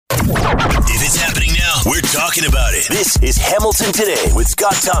We're talking about it. This is Hamilton Today with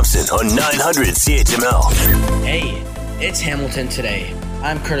Scott Thompson on 900 CHML. Hey, it's Hamilton Today.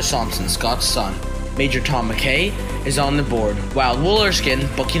 I'm Curtis Thompson, Scott's son. Major Tom McKay is on the board, while Will Erskine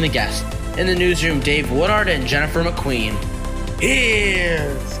booking the guest. In the newsroom, Dave Woodard and Jennifer McQueen.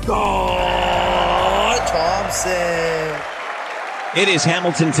 Here's Scott Thompson. It is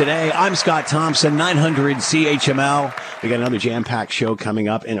Hamilton Today. I'm Scott Thompson, 900 CHML. We got another jam-packed show coming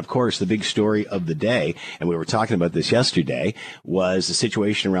up. And, of course, the big story of the day, and we were talking about this yesterday, was the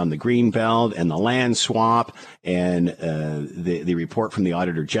situation around the Greenbelt and the land swap and the report from the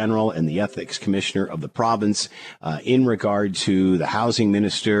Auditor General and the Ethics Commissioner of the province in regard to the housing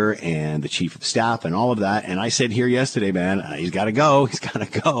minister and the chief of staff and all of that. And I said here yesterday, man, he's got to go. He's got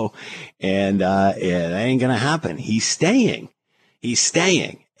to go. And it ain't going to happen. He's staying. He's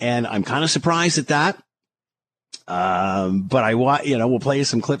staying, and I'm kind of surprised at that. But we'll play you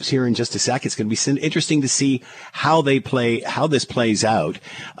some clips here in just a sec. It's going to be interesting to see how this plays out,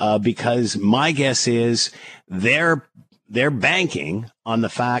 because my guess is they're banking on the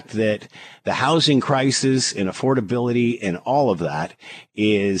fact that the housing crisis and affordability and all of that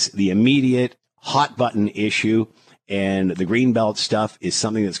is the immediate hot button issue. And the Greenbelt stuff is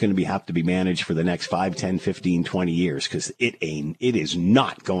something that's going to have to be managed for the next 5, 10, 15, 20 years, because it is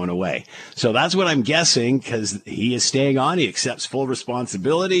not going away. So that's what I'm guessing, because he is staying on. He accepts full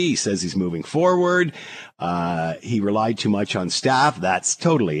responsibility. He says he's moving forward. He relied too much on staff. That's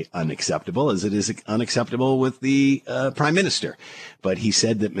totally unacceptable, as it is unacceptable with the Prime Minister. But he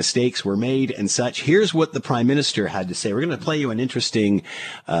said that mistakes were made and such. Here's what the Prime Minister had to say. We're going to play you an interesting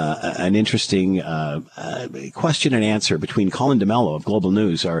question and answer between Colin DeMello of Global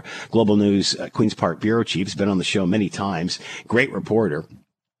News, our Global News Queen's Park bureau chief. He's been on the show many times. Great reporter.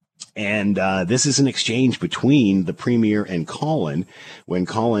 And this is an exchange between the Premier and Colin when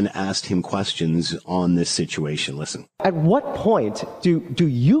Colin asked him questions on this situation. Listen. At what point do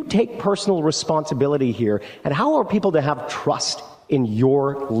you take personal responsibility here, and how are people to have trust in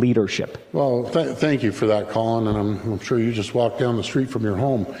your leadership? Well, thank you for that, Colin, and I'm sure you just walked down the street from your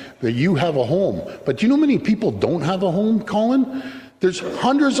home, that you have a home. But do you know how many people don't have a home, Colin? There's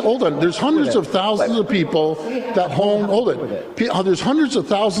hundreds of thousands of people that there's hundreds of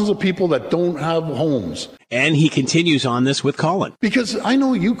thousands of people that don't have homes. And he continues on this with Colin. Because I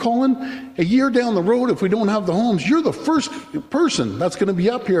know you, Colin, a year down the road, if we don't have the homes, you're the first person that's going to be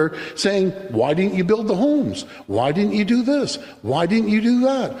up here saying, why didn't you build the homes? Why didn't you do this? Why didn't you do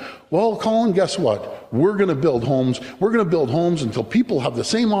that? Well, Colin, guess what? We're going to build homes. We're going to build homes until people have the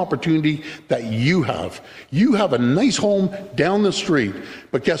same opportunity that you have. You have a nice home down the street.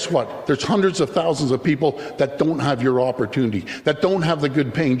 But guess what? There's hundreds of thousands of people that don't have your opportunity, that don't have the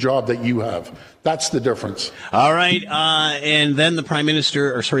good paying job that you have. That's the difference. All right. And then the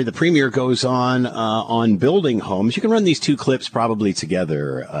the Premier goes on building homes. You can run these two clips probably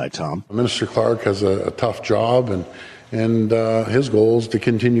together, Tom. Minister Clark has a tough job, and his goal is to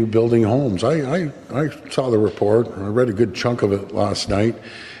continue building homes. I saw the report. I read a good chunk of it last night,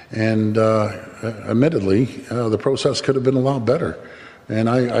 and admittedly, the process could have been a lot better. And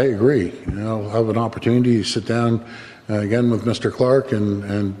I agree. I'll have an opportunity to sit down again with Mr. Clark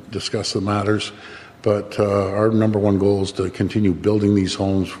and discuss the matters. But our number one goal is to continue building these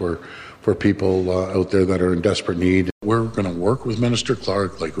homes for people out there that are in desperate need. We're going to work with Minister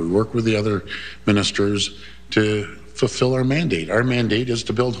Clark like we work with the other ministers to fulfill our mandate. Our mandate is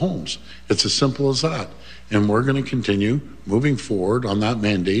to build homes. It's as simple as that. And we're going to continue moving forward on that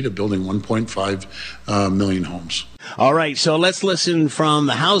mandate of building 1.5 million homes. All right, so let's listen from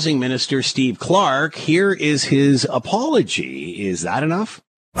the Housing Minister, Steve Clark. Here is his apology. Is that enough?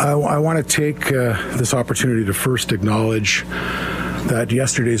 I want to take this opportunity to first acknowledge that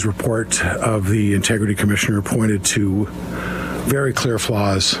yesterday's report of the Integrity Commissioner pointed to very clear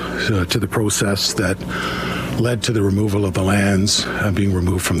flaws to the process that led to the removal of the lands being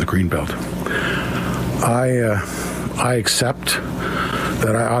removed from the Greenbelt. I accept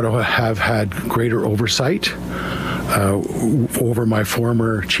that I ought to have had greater oversight over my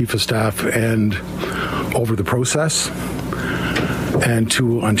former chief of staff and over the process. And to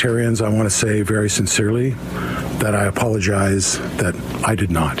Ontarians, I want to say very sincerely that I apologize that I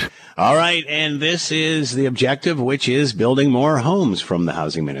did not. All right, and this is the objective, which is building more homes from the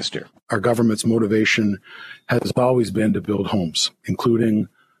Housing Minister. Our government's motivation has always been to build homes, including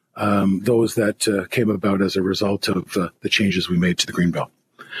those that came about as a result of the changes we made to the Greenbelt.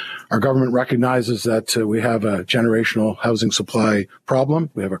 Our government recognizes that we have a generational housing supply problem.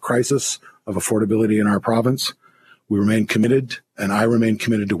 We have a crisis of affordability in our province. We remain committed, and I remain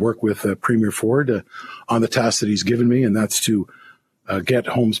committed to work with Premier Ford on the task that he's given me, and that's to get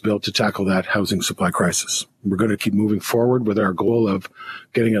homes built to tackle that housing supply crisis. We're going to keep moving forward with our goal of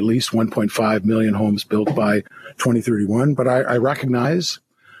getting at least 1.5 million homes built by 2031. But I recognize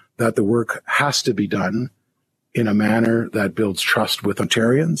that the work has to be done in a manner that builds trust with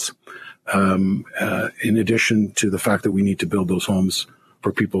Ontarians, in addition to the fact that we need to build those homes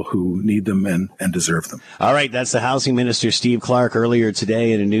for people who need them and deserve them. All right, that's the Housing Minister, Steve Clark, earlier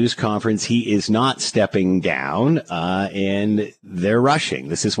today at a news conference. He is not stepping down, and they're rushing.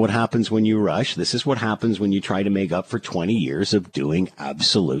 This is what happens when you rush. This is what happens when you try to make up for 20 years of doing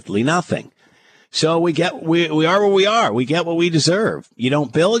absolutely nothing. So we are where we are. We get what we deserve. You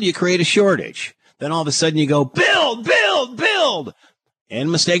don't build, you create a shortage. Then all of a sudden you go, build, build, build.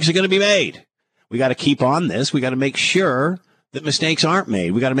 And mistakes are going to be made. We got to keep on this. We got to make sure that mistakes aren't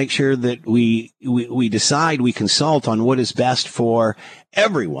made. We got to make sure that we decide, we consult on what is best for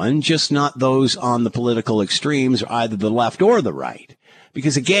everyone, just not those on the political extremes, either the left or the right.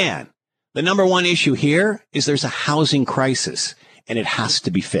 Because again, the number one issue here is there's a housing crisis and it has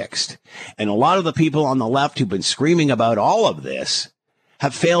to be fixed. And a lot of the people on the left who've been screaming about all of this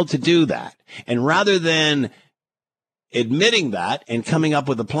have failed to do that. And rather than admitting that and coming up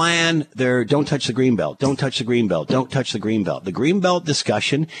with a plan, don't touch the Greenbelt, don't touch the Greenbelt, don't touch the Greenbelt. The Greenbelt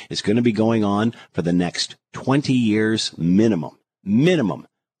discussion is going to be going on for the next 20 years minimum. Minimum.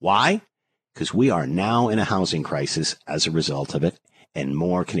 Why? Because we are now in a housing crisis as a result of it, and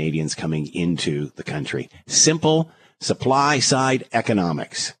more Canadians coming into the country. Simple supply side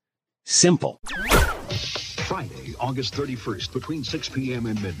economics. Simple. Friday, August 31st, between 6 p.m.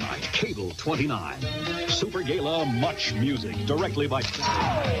 and midnight, Cable 29. Super Gala Much Music, directly by...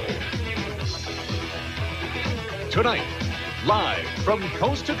 Tonight, live from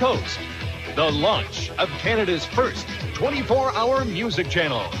coast to coast, the launch of Canada's first 24-hour music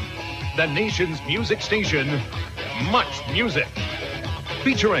channel. The nation's music station, Much Music.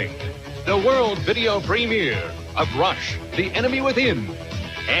 Featuring the world video premiere of Rush, The Enemy Within,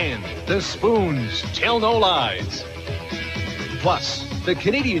 and The Spoons Tell No Lies. Plus, the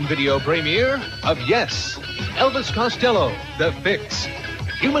Canadian video premiere of Yes, Elvis Costello, The Fix,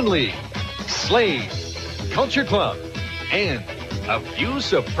 Human League, Slade, Culture Club, and a few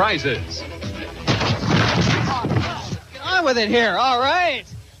surprises. Get on with it here, all right.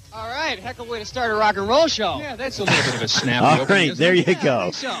 All right, heck of a way to start a rock and roll show. Yeah, that's a little bit of a snap. All right, there you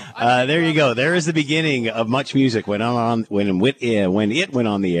go. There you go. There is the beginning of Much Music when it went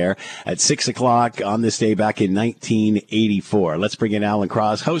on the air at 6 o'clock on this day back in 1984. Let's bring in Alan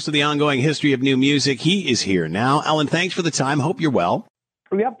Cross, host of the Ongoing History of New Music. He is here now. Alan, thanks for the time. Hope you're well.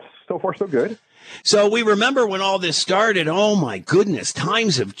 Yep, so far so good. So we remember when all this started. Oh, my goodness.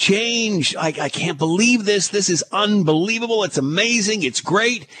 Times have changed. I can't believe this. This is unbelievable. It's amazing. It's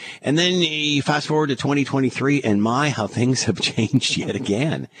great. And then you fast forward to 2023, and my, how things have changed yet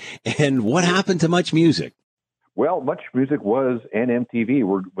again. And what happened to Much Music? Well, Much Music was and MTV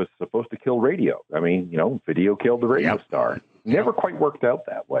was supposed to kill radio. I mean, video killed the radio star. Never quite worked out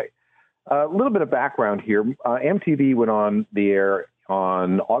that way. A little bit of background here. MTV went on the air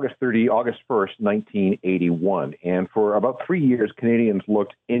on August 1st, 1981. And for about 3 years, Canadians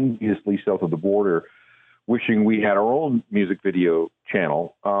looked enviously south of the border, wishing we had our own music video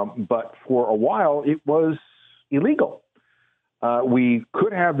channel. But for a while, it was illegal. We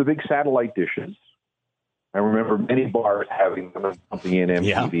could have the big satellite dishes. I remember many bars having something in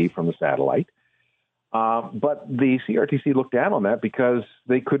MTV from the satellite. But the CRTC looked down on that because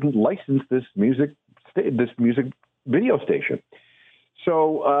they couldn't license this music video station.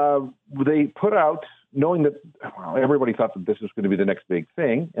 So they put out, knowing that everybody thought that this was going to be the next big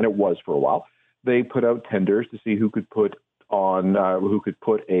thing, and it was for a while. They put out tenders to see who could put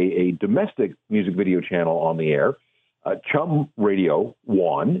a domestic music video channel on the air. Chum Radio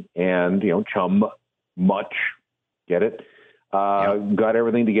won, and Chum Much, get it? Got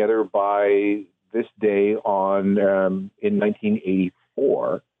everything together by this day in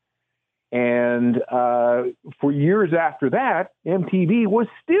 1984. And for years after that, MTV was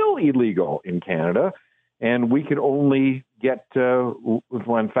still illegal in Canada, and we could only get,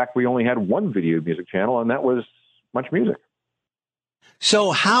 in fact, we only had one video music channel, and that was Much Music.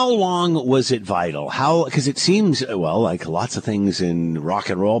 So how long was it vital? Because it seems, like lots of things in rock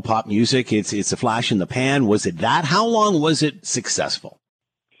and roll, pop music, it's a flash in the pan. Was it that? How long was it successful?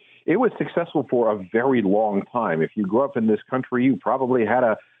 It was successful for a very long time. If you grew up in this country, you probably had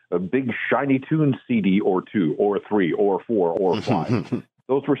a big Shiny Tunes CD or two or three or four or five.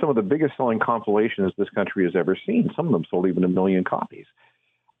 Those were some of the biggest selling compilations this country has ever seen. Some of them sold even 1 million copies.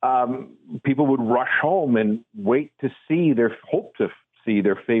 People would rush home and hope to see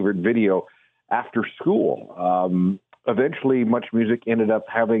their favorite video after school. eventually MuchMusic ended up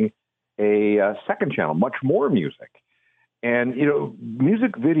having a second channel, Much More Music. And,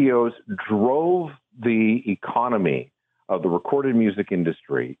 music videos drove the economy of the recorded music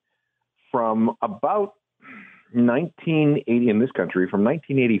industry from about 1980 in this country, from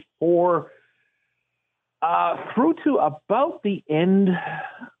 1984 through to about the end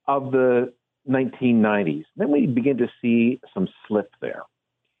of the 1990s. Then we begin to see some slip there.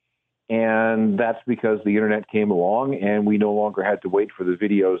 And that's because the internet came along and we no longer had to wait for the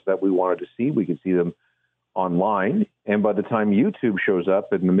videos that we wanted to see. We could see them online. And by the time YouTube shows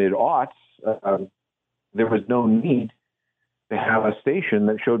up in the mid-aughts, there was no need to have a station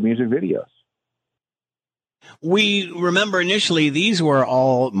that showed music videos. We remember initially these were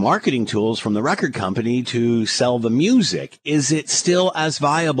all marketing tools from the record company to sell the music. Is it still as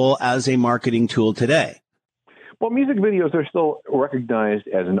viable as a marketing tool today? Well, music videos are still recognized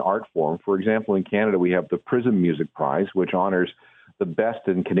as an art form. For example, in Canada, we have the Prism Music Prize, which honors the best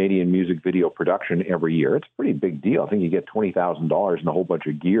in Canadian music video production every year. It's a pretty big deal. I think you get $20,000 and a whole bunch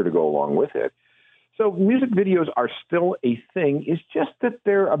of gear to go along with it. So music videos are still a thing. It's just that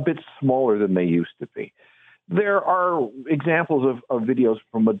they're a bit smaller than they used to be. There are examples of videos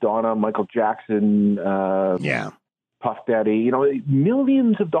from Madonna, Michael Jackson, Puff Daddy.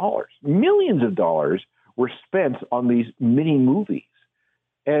 Millions of dollars were spent on these mini movies.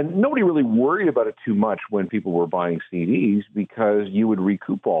 And nobody really worried about it too much when people were buying CDs because you would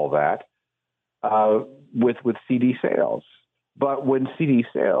recoup all that with CD sales. But when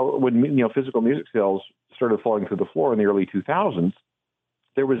physical music sales started falling to the floor in the early 2000s,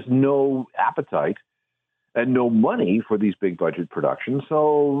 there was no appetite and no money for these big budget productions.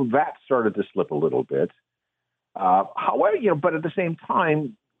 So that started to slip a little bit. However, but at the same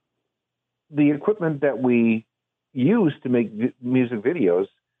time, the equipment that we use to make music videos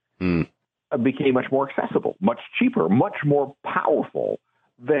became much more accessible, much cheaper, much more powerful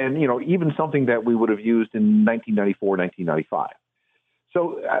than, even something that we would have used in 1994, 1995.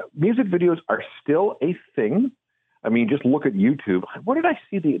 So music videos are still a thing. I mean, just look at YouTube. What did I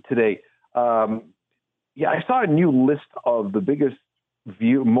see today? I saw a new list of the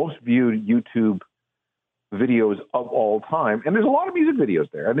most viewed YouTube videos of all time. And there's a lot of music videos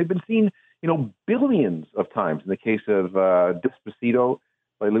there. And they've been seen, billions of times. In the case of Despacito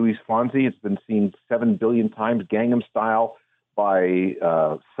by Luis Fonsi, it's been seen 7 billion times. Gangnam Style by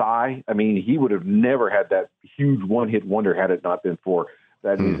Psy. I mean, he would have never had that huge one-hit wonder had it not been for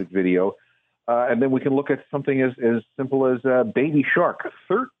that music video. And then we can look at something as simple as Baby Shark,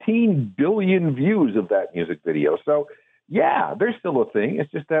 13 billion views of that music video. So, yeah, they're still a thing.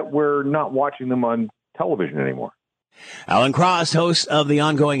 It's just that we're not watching them on television anymore. Alan Cross, host of the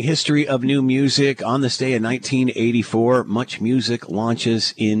ongoing History of New Music. On this day in 1984, MuchMusic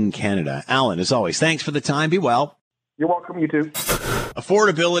launches in Canada. Alan, as always, thanks for the time. Be well. You're welcome, you too.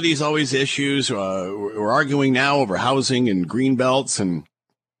 Affordability is always issues. We're arguing now over housing and green belts, and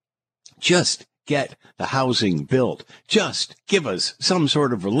just get the housing built. Just give us some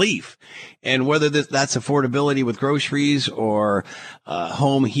sort of relief. And whether that's affordability with groceries or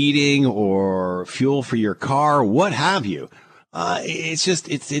home heating or fuel for your car, what have you, it's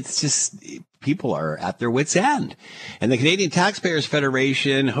just people are at their wits' end. And the Canadian Taxpayers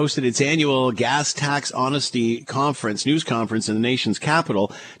Federation hosted its annual gas tax honesty news conference in the nation's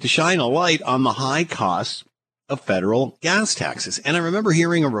capital to shine a light on the high costs of federal gas taxes. And I remember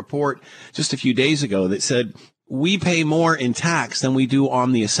hearing a report just a few days ago that said we pay more in tax than we do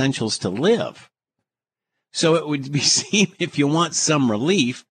on the essentials to live. So it would seem if you want some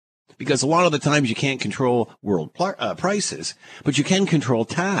relief, because a lot of the times you can't control world prices, but you can control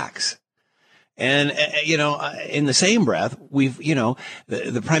tax. And, in the same breath,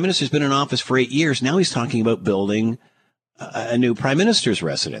 the prime minister's been in office for 8 years. Now he's talking about building a new prime minister's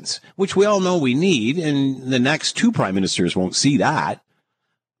residence, which we all know we need, and the next 2 prime ministers won't see that.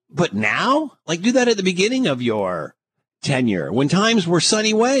 But now, do that at the beginning of your tenure when times were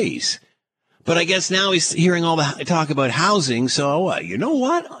sunny ways. But I guess now he's hearing all the talk about housing. So you know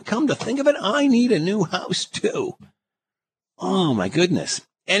what? Come to think of it, I need a new house too. Oh my goodness.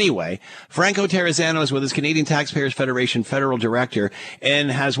 Anyway, Franco Terrazzano is with us, Canadian Taxpayers Federation Federal Director,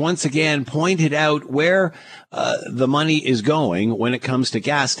 and has once again pointed out where the money is going when it comes to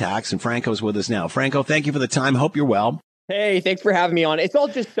gas tax. And Franco's with us now. Franco, thank you for the time. Hope you're well. Hey, thanks for having me on. It's all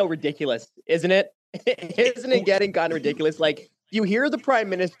just so ridiculous, isn't it? Isn't it getting kind of ridiculous? You hear the prime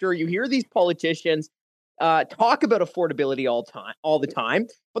minister, you hear these politicians talk about affordability all the time.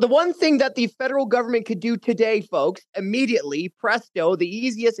 But the one thing that the federal government could do today, folks, immediately, presto, the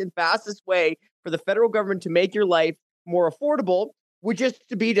easiest and fastest way for the federal government to make your life more affordable would just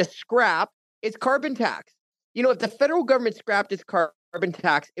be to scrap its carbon tax. If the federal government scrapped its carbon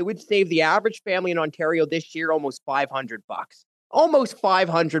tax, it would save the average family in Ontario this year almost $500. Almost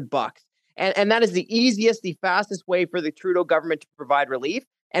 $500. And that is the easiest, the fastest way for the Trudeau government to provide relief,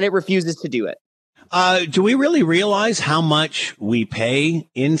 and it refuses to do it. Do we really realize how much we pay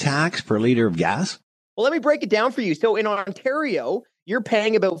in tax per liter of gas? Well, let me break it down for you. So in Ontario, you're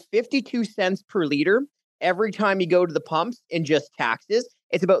paying about 52 cents per liter every time you go to the pumps in just taxes.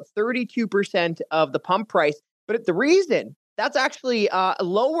 It's about 32% of the pump price. But the reason that's actually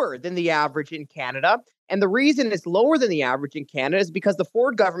lower than the average in Canada. And the reason it's lower than the average in Canada is because the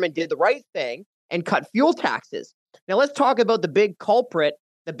Ford government did the right thing and cut fuel taxes. Now, let's talk about the big culprit.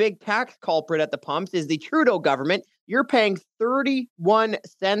 The big tax culprit at the pumps is the Trudeau government. You're paying 31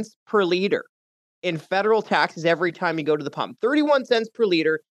 cents per liter in federal taxes every time you go to the pump. 31 cents per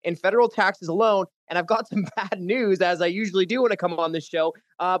liter in federal taxes alone. And I've got some bad news, as I usually do when I come on this show.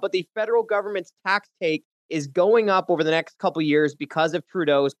 But the federal government's tax take is going up over the next couple of years because of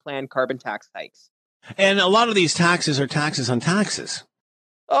Trudeau's planned carbon tax hikes. And a lot of these taxes are taxes on taxes.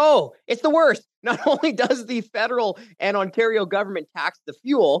 Oh, it's the worst. Not only does the federal and Ontario government tax the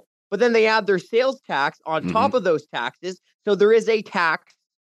fuel, but then they add their sales tax on top of those taxes. So there is a tax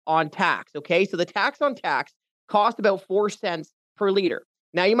on tax. Okay. So the tax on tax costs about 4 cents per liter.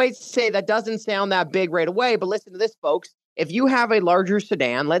 Now, you might say that doesn't sound that big right away, but listen to this, folks. If you have a larger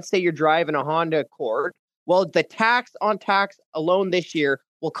sedan, let's say you're driving a Honda Accord, well, the tax on tax alone this year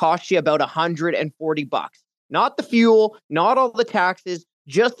will cost you about $140. Not the fuel, not all the taxes,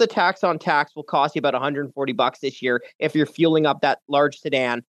 just the tax on tax will cost you about $140 this year if you're fueling up that large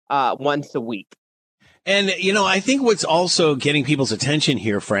sedan once a week. And, I think what's also getting people's attention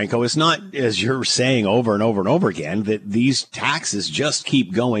here, Franco, is not, as you're saying over and over and over again, that these taxes just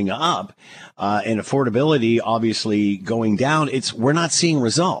keep going up and affordability obviously going down. We're not seeing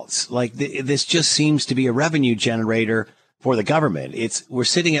results. Like this just seems to be a revenue generator for the government. We're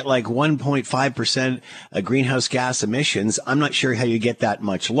sitting at like 1.5% greenhouse gas emissions. I'm not sure how you get that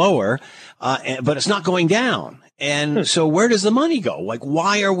much lower, but it's not going down. And so where does the money go? Like,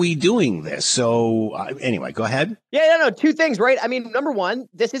 why are we doing this? So anyway, go ahead. Yeah, no, two things, right? I mean, number one,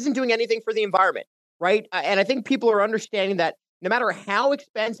 this isn't doing anything for the environment, right? And I think people are understanding that no matter how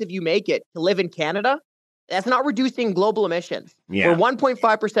expensive you make it to live in Canada, that's not reducing global emissions. Yeah. We're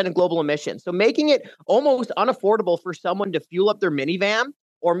 1.5% of global emissions. So making it almost unaffordable for someone to fuel up their minivan,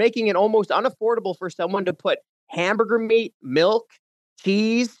 or making it almost unaffordable for someone to put hamburger meat, milk,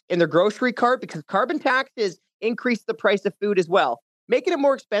 cheese in their grocery cart, because carbon taxes increase the price of food as well. Making it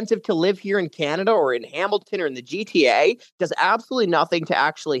more expensive to live here in Canada or in Hamilton or in the GTA does absolutely nothing to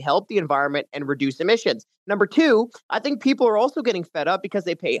actually help the environment and reduce emissions. Number two, I think people are also getting fed up because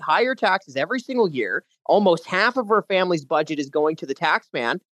they pay higher taxes every single year. Almost half of our family's budget is going to the tax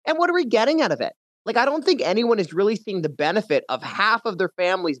man. And what are we getting out of it? Like, I don't think anyone is really seeing the benefit of half of their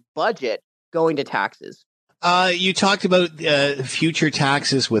family's budget going to taxes. You talked about future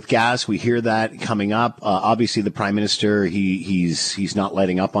taxes with gas. We hear that coming up. Obviously, the Prime Minister, he's not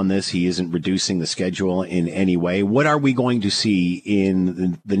letting up on this. He isn't reducing the schedule in any way. What are we going to see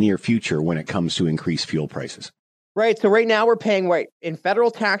in the near future when it comes to increased fuel prices? Right. So right now we're paying, right, in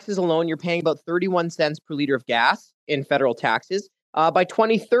federal taxes alone, you're paying about 31 cents per liter of gas in federal taxes. By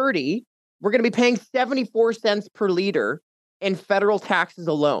 2030, we're going to be paying 74 cents per liter in federal taxes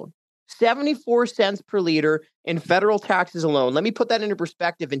alone. 74 cents per liter in federal taxes alone. Let me put that into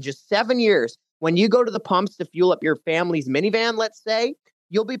perspective. In just 7 years, when you go to the pumps to fuel up your family's minivan, let's say,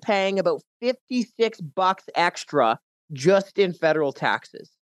 you'll be paying about $56 extra just in federal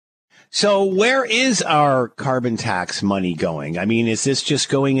taxes. So where is our carbon tax money going? I mean, is this just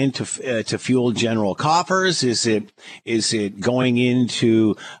going into to fuel general coffers? Is it going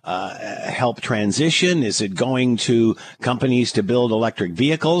into help transition? Is it going to companies to build electric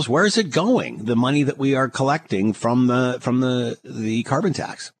vehicles? Where is it going? The money that we are collecting from the carbon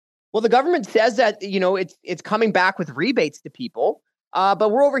tax? Well, the government says that, it's coming back with rebates to people,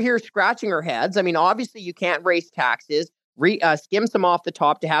 but we're over here scratching our heads. I mean, obviously, you can't raise taxes. Skim some off the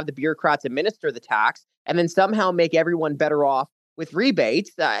top to have the bureaucrats administer the tax, and then somehow make everyone better off with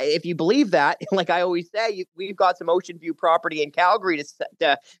rebates. If you believe that, like I always say, we've got some Ocean View property in Calgary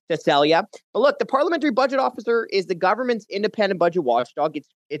to sell you. But look, the Parliamentary Budget Officer is the government's independent budget watchdog.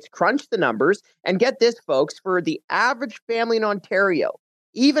 It's crunched the numbers, and get this, folks, for the average family in Ontario,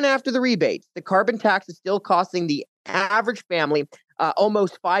 even after the rebates, the carbon tax is still costing the average family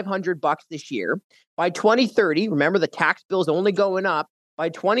almost $500 this year. By 2030, remember the tax bill is only going up. By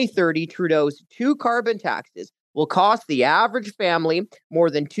 2030, Trudeau's 2 carbon taxes will cost the average family more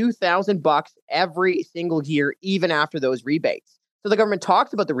than $2,000 every single year, even after those rebates. So the government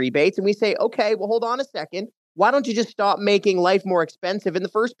talks about the rebates, and we say, okay, well, hold on a second. Why don't you just stop making life more expensive in the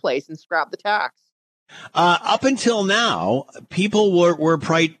first place and scrap the tax? Up until now, people were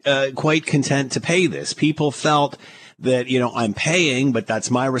quite content to pay this. People felt that, I'm paying, but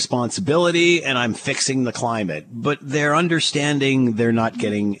that's my responsibility and I'm fixing the climate. But they're understanding they're not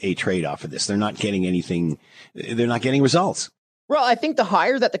getting a trade-off for this. They're not getting anything. They're not getting results. Well, I think the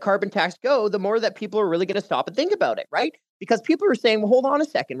higher that the carbon tax go, the more that people are really going to stop and think about it, right? Because people are saying, well, hold on a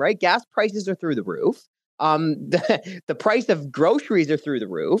second, right? Gas prices are through the roof. The price of groceries are through the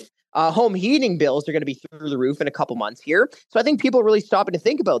roof. Home heating bills are going to be through the roof in a couple months here. So I think people are really stopping to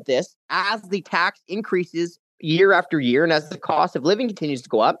think about this as the tax increases year after year and as the cost of living continues to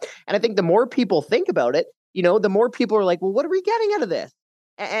go up. And I think the more people think about it, the more people are like, well, what are we getting out of this?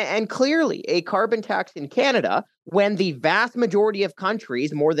 And clearly, a carbon tax in Canada, when the vast majority of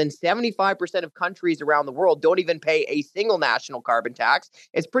countries, more than 75% of countries around the world, don't even pay a single national carbon tax,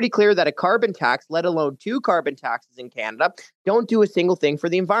 it's pretty clear that a carbon tax, let alone 2 carbon taxes in Canada, don't do a single thing for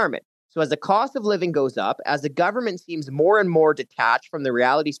the environment. So as the cost of living goes up, as the government seems more and more detached from the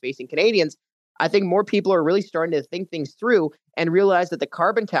realities facing Canadians, I think more people are really starting to think things through and realize that the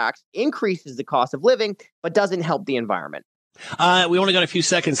carbon tax increases the cost of living, but doesn't help the environment. We only got a few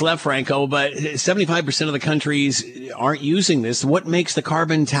seconds left, Franco, but 75% of the countries aren't using this. What makes the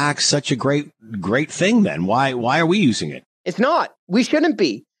carbon tax such a great thing then? Why are we using it? It's not. We shouldn't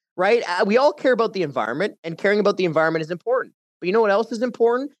be, right? We all care about the environment, and caring about the environment is important. But you know what else is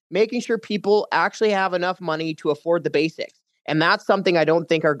important? Making sure people actually have enough money to afford the basics. And that's something I don't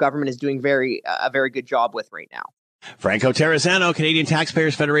think our government is doing a very good job with right now. Franco Terrazzano, Canadian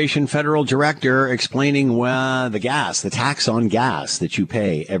Taxpayers Federation Federal Director, explaining the tax on gas that you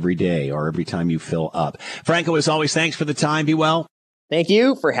pay every day or every time you fill up. Franco, as always, thanks for the time. Be well. Thank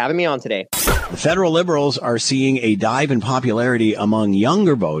you for having me on today. The federal Liberals are seeing a dive in popularity among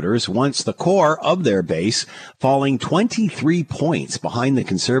younger voters once the core of their base falling 23 points behind the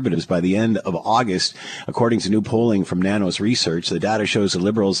Conservatives by the end of August. According to new polling from Nanos Research, the data shows the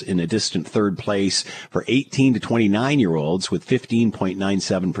Liberals in a distant third place for 18 to 29-year-olds with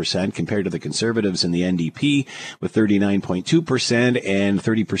 15.97% compared to the Conservatives and the NDP with 39.2% and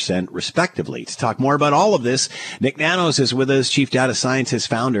 30% respectively. To talk more about all of this, Nick Nanos is with us, Chief Data Scientist,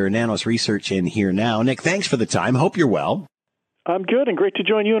 founder of Nanos Research in here now. Nick, thanks for the time. Hope you're well. I'm good and great to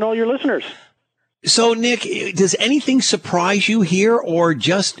join you and all your listeners. So, Nick, does anything surprise you here or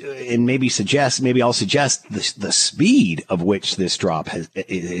just, and maybe I'll suggest the speed of which this drop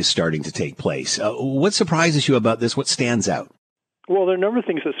is starting to take place? What surprises you about this? What stands out? Well, there are a number of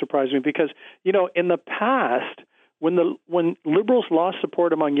things that surprise me because, in the past, when Liberals lost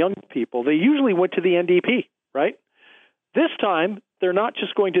support among young people, they usually went to the NDP, right? This time, they're not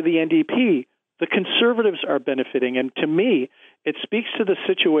just going to the NDP. The Conservatives are benefiting. And to me, it speaks to the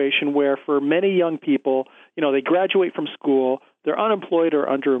situation where for many young people, they graduate from school, they're unemployed or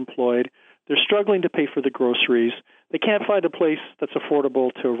underemployed, they're struggling to pay for the groceries, they can't find a place that's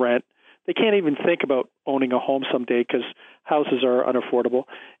affordable to rent, they can't even think about owning a home someday because houses are unaffordable.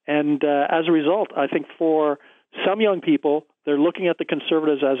 And as a result, I think for some young people, they're looking at the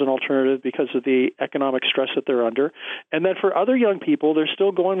Conservatives as an alternative because of the economic stress that they're under. And then for other young people, they're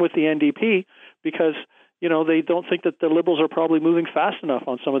still going with the NDP because, they don't think that the Liberals are probably moving fast enough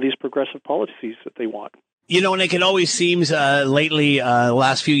on some of these progressive policies that they want. Nick, it always seems lately, the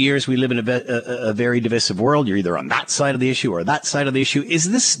last few years, we live in a very divisive world. You're either on that side of the issue or that side of the issue.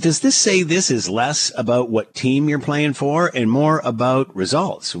 Does this say this is less about what team you're playing for and more about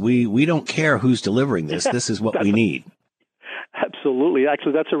results? We don't care who's delivering this. This is what we need. Absolutely.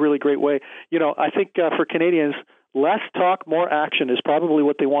 Actually, that's a really great way. I think for Canadians, less talk, more action is probably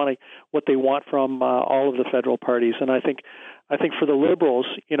what they want from all of the federal parties. And I think for the Liberals,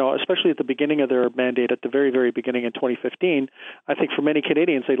 especially at the beginning of their mandate, at the very, very beginning in 2015, I think for many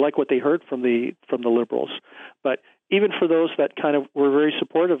Canadians, they like what they heard from the Liberals. But even for those that kind of were very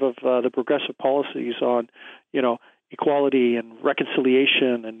supportive of the progressive policies on, equality and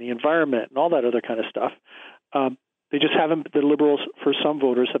reconciliation and the environment and all that other kind of stuff, they just haven't. The Liberals, for some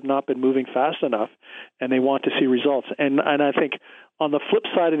voters, have not been moving fast enough, and they want to see results. And I think on the flip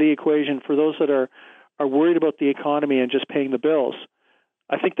side of the equation, for those that are worried about the economy and just paying the bills,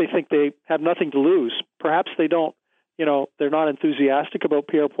 I think they have nothing to lose. Perhaps they don't, they're not enthusiastic about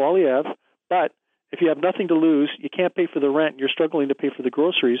Pierre Poilievre, but if you have nothing to lose, you can't pay for the rent, you're struggling to pay for the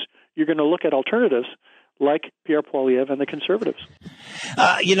groceries, you're going to look at alternatives like Pierre Poilievre and the Conservatives.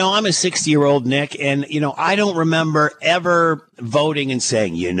 I'm a 60-year-old, Nick, and, I don't remember ever voting and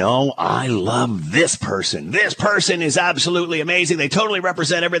saying, I love this person. This person is absolutely amazing. They totally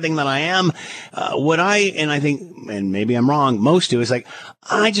represent everything that I am. I think, and maybe I'm wrong, most do, is like,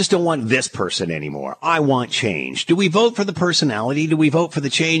 I just don't want this person anymore. I want change. Do we vote for the personality? Do we vote for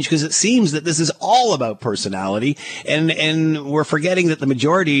the change? Because it seems that this is all about personality, and we're forgetting that the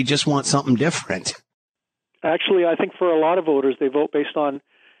majority just want something different. Actually, I think for a lot of voters, they vote based on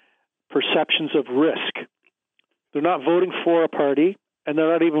perceptions of risk. They're not voting for a party, and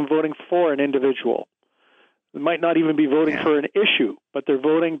they're not even voting for an individual. They might not even be voting for an issue, but they're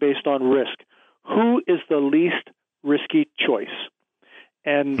voting based on risk. Who is the least risky choice?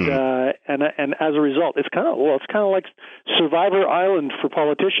 And as a result, it's kind of like Survivor Island for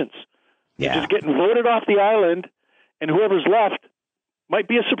politicians. You're just getting voted off the island, and whoever's left might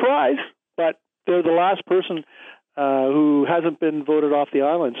be a surprise, but they're the last person who hasn't been voted off the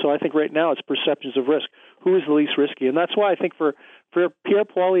island. So I think right now it's perceptions of risk. Who is the least risky? And that's why I think for Pierre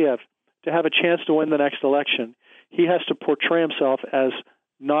Poilievre to have a chance to win the next election, he has to portray himself as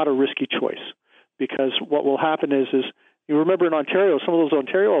not a risky choice. Because what will happen is you remember in Ontario, some of those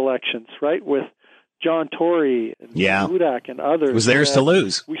Ontario elections, right, with John Tory and Hudak and others. It was theirs to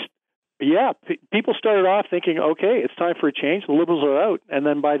lose. People started off thinking, okay, it's time for a change. The Liberals are out. And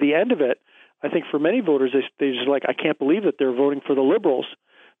then by the end of it, I think for many voters, they just like, I can't believe that they're voting for the Liberals,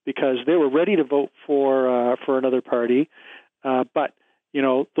 because they were ready to vote for another party. But,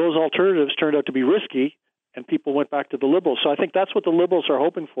 those alternatives turned out to be risky, and people went back to the Liberals. So I think that's what the Liberals are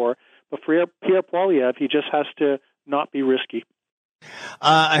hoping for. But for Pierre Poilievre, he just has to not be risky.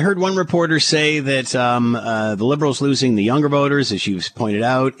 I heard one reporter say that the Liberals losing the younger voters, as you've pointed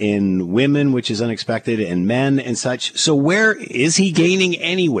out, in women, which is unexpected, and men and such. So where is he gaining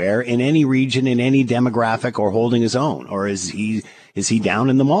anywhere in any region, in any demographic, or holding his own? Or is he down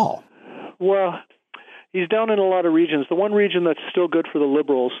in them all? Well, he's down in a lot of regions. The one region that's still good for the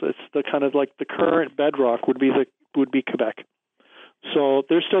Liberals, it's the kind of like the current bedrock would be Quebec. So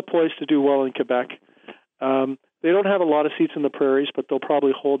they're still poised to do well in Quebec. They don't have a lot of seats in the prairies, but they'll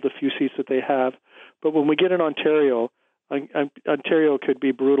probably hold the few seats that they have. But when we get in Ontario, Ontario could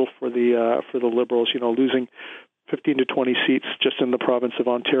be brutal for the Liberals. Losing 15 to 20 seats just in the province of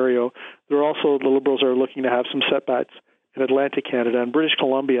Ontario. The Liberals are looking to have some setbacks in Atlantic Canada, and British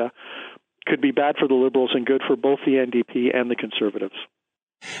Columbia could be bad for the Liberals and good for both the NDP and the Conservatives.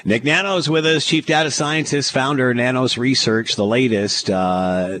 Nick Nano's with us, Chief Data Scientist, founder of Nanos Research. The latest,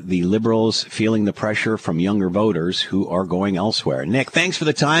 the Liberals feeling the pressure from younger voters who are going elsewhere. Nick, thanks for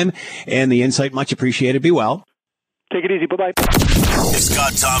the time and the insight. Much appreciated. Be well. Take it easy. Bye-bye. If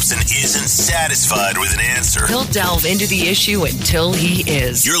Scott Thompson isn't satisfied with an answer, he'll delve into the issue until he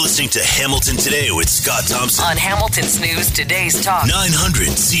is. You're listening to Hamilton Today with Scott Thompson on Hamilton's News Today's Talk 900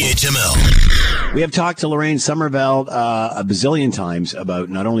 CHML. We have talked to Lorraine Somerville a bazillion times about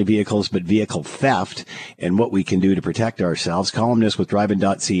not only vehicles, but vehicle theft and what we can do to protect ourselves. Columnist with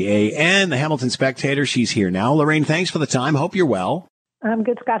driving.ca and the Hamilton Spectator. She's here now. Lorraine, thanks for the time. Hope you're well. I'm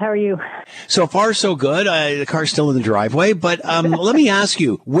good, Scott. How are you? So far, so good. The car's still in the driveway, but let me ask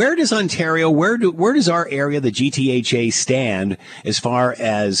you, where does Ontario, where does our area, the GTHA, stand as far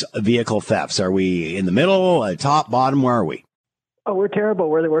as vehicle thefts? Are we in the middle, top, bottom? Where are we? Oh, we're terrible.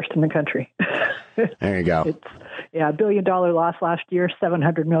 We're the worst in the country. There you go. It's $1 billion loss last year.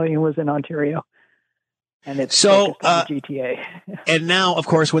 $700 million was in Ontario. And it's so the GTA. And now, of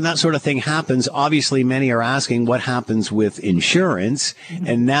course, when that sort of thing happens, obviously many are asking what happens with insurance. Mm-hmm.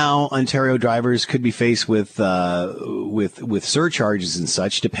 And now Ontario drivers could be faced with surcharges and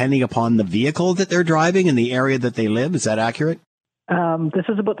such, depending upon the vehicle that they're driving and the area that they live. Is that accurate? This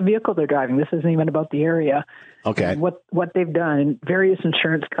is about the vehicle they're driving. This isn't even about the area. Okay. What they've done, various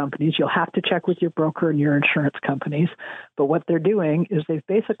insurance companies, you'll have to check with your broker and your insurance companies. But what they're doing is they've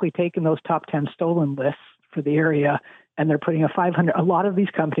basically taken those top 10 stolen lists for the area, and they're putting a lot of these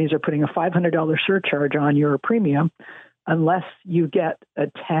companies are putting a $500 surcharge on your premium unless you get a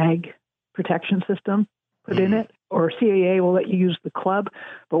tag protection system put in it, or CAA will let you use the club.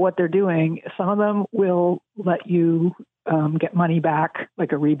 But what they're doing, some of them will let you get money back,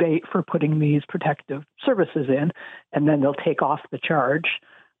 like a rebate for putting these protective services in, and then they'll take off the charge.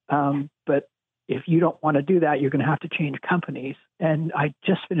 But if you don't want to do that, you're going to have to change companies. And I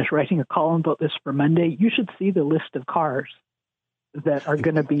just finished writing a column about this for Monday. You should see the list of cars that are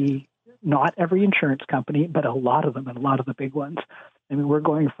going to be not every insurance company, but a lot of them, and a lot of the big ones. I mean, we're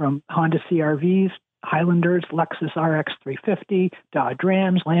going from Honda CR-Vs, Highlanders, Lexus RX 350, Dodge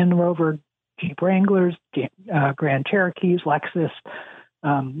Rams, Land Rover, Jeep Wranglers, Grand Cherokees, Lexus,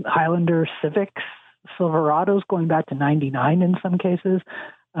 Highlander, Civics, Silverados going back to 99 in some cases.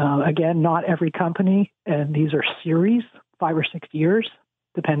 Again, not every company, and these are series, 5 or 6 years,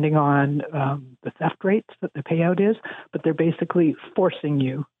 depending on the theft rates that the payout is. But they're basically forcing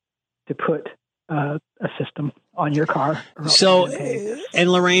you to put a system on your car. So, and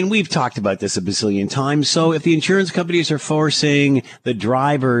Lorraine, we've talked about this a bazillion times. So if the insurance companies are forcing the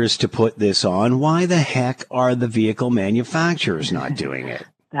drivers to put this on, why the heck are the vehicle manufacturers not doing it?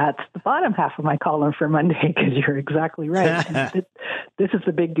 That's the bottom half of my column for Monday, because you're exactly right. This is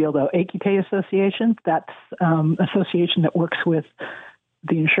the big deal, though. AQP Association, that's association that works with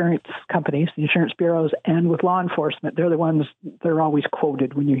the insurance companies, the insurance bureaus, and with law enforcement. They're the ones that are always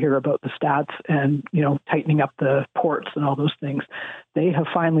quoted when you hear about the stats and, tightening up the ports and all those things. They have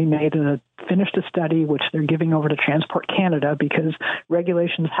finally finished a study, which they're giving over to Transport Canada, because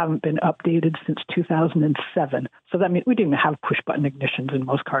regulations haven't been updated since 2007. So that means we didn't have push-button ignitions in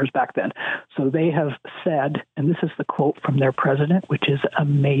most cars back then. So they have said, and this is the quote from their president, which is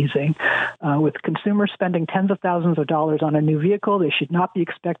amazing, with consumers spending tens of thousands of dollars on a new vehicle, they should not be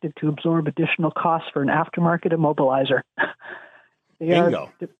expected to absorb additional costs for an aftermarket immobilizer.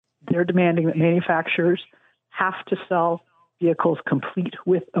 They're demanding that manufacturers have to sell vehicles complete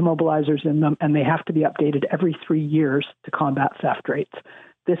with immobilizers in them, and they have to be updated every 3 years to combat theft rates.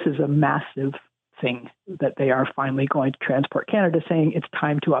 This is a massive thing that they are finally going to Transport Canada, saying it's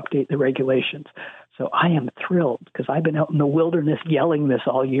time to update the regulations. So I am thrilled, because I've been out in the wilderness yelling this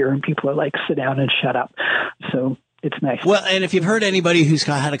all year, and people are like, sit down and shut up. So it's nice. Well, and if you've heard anybody who's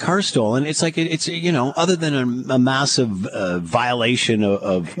had a car stolen, it's like, it's, other than a massive violation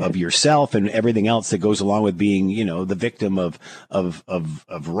of yourself and everything else that goes along with being, the victim of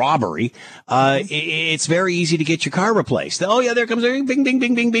robbery, it's very easy to get your car replaced. Oh yeah, there comes bing, bing,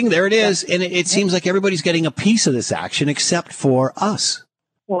 bing, bing, bing. There it is. And it seems like everybody's getting a piece of this action except for us.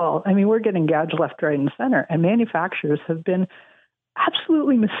 Well, we're getting gouged left, right, and center, and manufacturers have been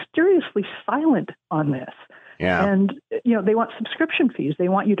absolutely mysteriously silent on this. Yeah. And, they want subscription fees. They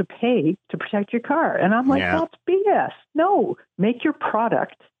want you to pay to protect your car. And I'm like, that's BS. No, make your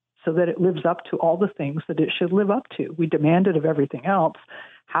product so that it lives up to all the things that it should live up to. We demand it of everything else.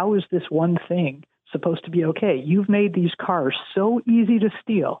 How is this one thing supposed to be okay? You've made these cars so easy to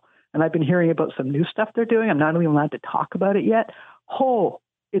steal. And I've been hearing about some new stuff they're doing. I'm not even allowed to talk about it yet.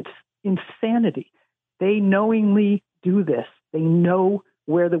 It's insanity. They knowingly do this. They know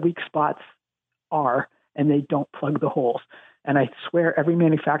where the weak spots are, and they don't plug the holes. And I swear every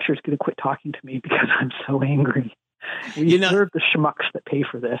manufacturer is going to quit talking to me, because I'm so angry. We serve the schmucks that pay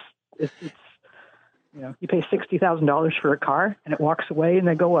for this. It's you pay $60,000 for a car, and it walks away, and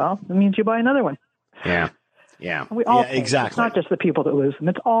they go, well, that means you buy another one. Yeah. We all pay. Exactly. It's not just the people that lose them.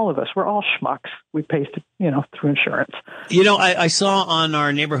 It's all of us. We're all schmucks. We pay, through insurance. I saw on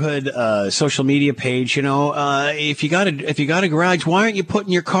our neighborhood social media page, if you got a garage, why aren't you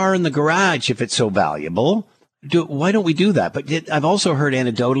putting your car in the garage if it's so valuable? Why don't we do that? But I've also heard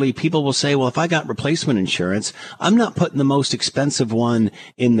anecdotally, people will say, well, if I got replacement insurance, I'm not putting the most expensive one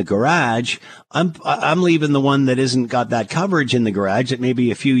in the garage. I'm leaving the one that isn't got that coverage in the garage that may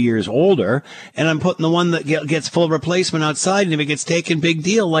be a few years older. And I'm putting the one that gets full replacement outside. And if it gets taken, big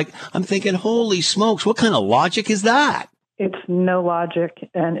deal. Like, I'm thinking, holy smokes, what kind of logic is that? It's no logic.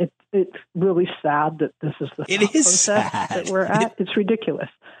 And it's really sad that this is the thought process that we're at. It's ridiculous.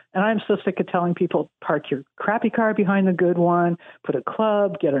 And I'm so sick of telling people, park your crappy car behind the good one, put a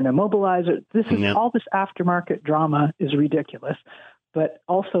club, get an immobilizer. All this aftermarket drama is ridiculous. But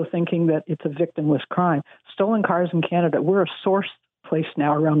also thinking that it's a victimless crime. Stolen cars in Canada, we're a source place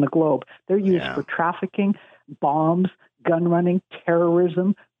now around the globe. They're used for trafficking, bombs, gun running,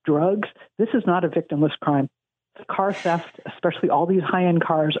 terrorism, drugs. This is not a victimless crime. Car theft, especially all these high-end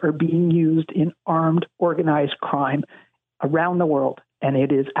cars, are being used in armed, organized crime around the world. And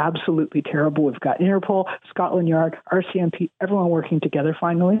it is absolutely terrible. We've got Interpol, Scotland Yard, RCMP, everyone working together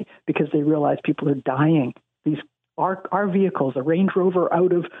finally, because they realize people are dying. Our vehicles, a Range Rover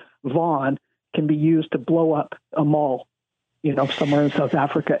out of Vaughan, can be used to blow up a mall, somewhere in South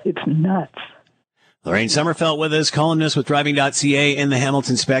Africa. It's nuts. Lorraine Sommerfeld with us, columnist with Driving.ca and the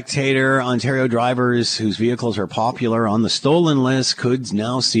Hamilton Spectator. Ontario drivers whose vehicles are popular on the stolen list could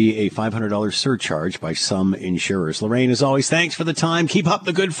now see a $500 surcharge by some insurers. Lorraine, as always, thanks for the time. Keep up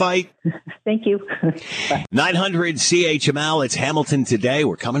the good fight. Thank you. 900 CHML, it's Hamilton Today.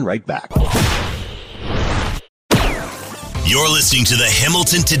 We're coming right back. You're listening to the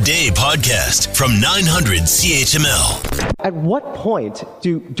Hamilton Today podcast from 900 CHML. At what point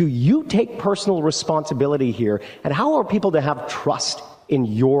do you take personal responsibility here, and how are people to have trust in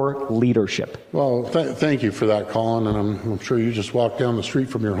your leadership. Well, thank you for that, Colin, and I'm sure you just walked down the street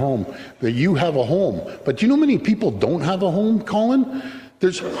from your home, that you have a home. But do you know how many people don't have a home, Colin?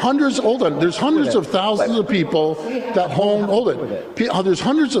 There's hundreds of thousands of people that there's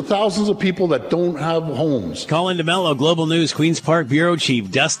hundreds of thousands of people that don't have homes. Colin DeMello, Global News, Queen's Park Bureau Chief,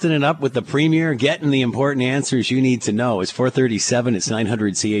 dusting it up with the Premier, getting the important answers you need to know. It's 4:37. It's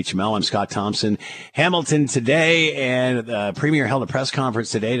 900 CHML. I'm Scott Thompson. Hamilton today, and the Premier held a press conference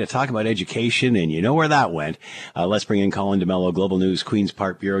today to talk about education, and you know where that went. Let's bring in Colin DeMello, Global News, Queen's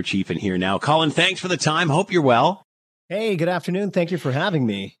Park Bureau Chief, in here now. Colin, thanks for the time. Hope you're well. Hey, good afternoon. Thank you for having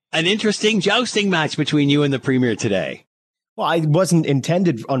me. An interesting jousting match between you and the Premier today. Well, I wasn't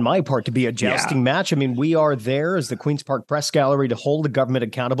intended on my part to be a jousting match. I mean, we are there as the Queen's Park Press Gallery to hold the government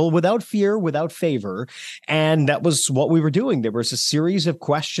accountable without fear, without favor. And that was what we were doing. There was a series of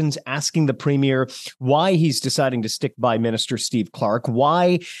questions asking the Premier why he's deciding to stick by Minister Steve Clark,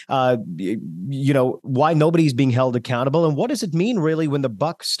 why nobody's being held accountable. And what does it mean really when the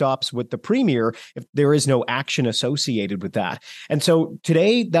buck stops with the Premier if there is no action associated with that? And so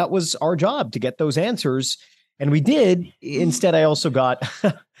today that was our job, to get those answers. And we did. Instead, I also got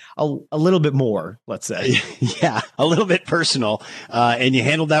a little bit more, let's say. Yeah, a little bit personal. And you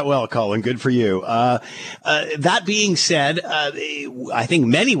handled that well, Colin. Good for you. That being said, I think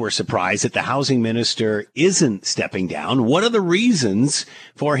many were surprised that the housing minister isn't stepping down. What are the reasons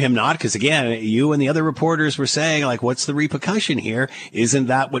for him not? Because, again, you and the other reporters were saying, like, what's the repercussion here? Isn't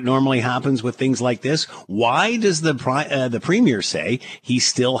that what normally happens with things like this? Why does the Premier say he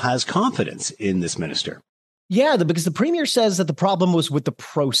still has confidence in this minister? Yeah, because the Premier says that the problem was with the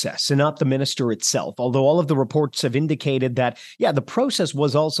process and not the minister itself, although all of the reports have indicated that, yeah, the process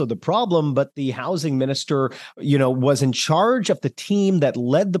was also the problem, but the housing minister, was in charge of the team that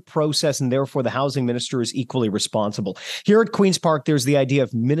led the process, and therefore the housing minister is equally responsible. Here at Queen's Park, there's the idea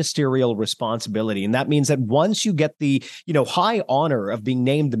of ministerial responsibility, and that means that once you get the, high honor of being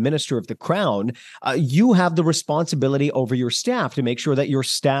named the Minister of the Crown, you have the responsibility over your staff to make sure that your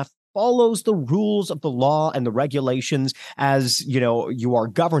staff follows the rules of the law and the regulations as, you are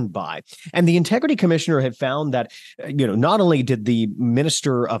governed by. And the Integrity Commissioner had found that, not only did the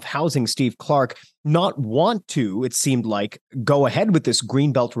Minister of Housing, Steve Clark, not want to, it seemed like, go ahead with this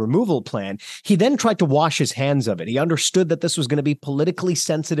Greenbelt removal plan, he then tried to wash his hands of it. He understood that this was going to be politically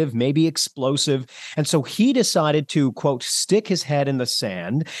sensitive, maybe explosive. And so he decided to, quote, stick his head in the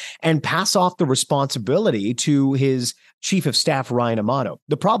sand and pass off the responsibility to his Chief of Staff, Ryan Amato.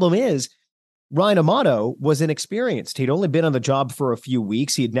 The problem is, Ryan Amato was inexperienced. He'd only been on the job for a few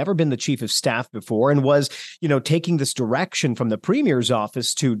weeks. He had never been the chief of staff before and was, taking this direction from the Premier's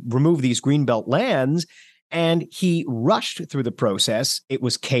office to remove these Greenbelt lands. And he rushed through the process. It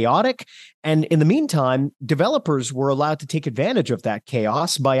was chaotic. And in the meantime, developers were allowed to take advantage of that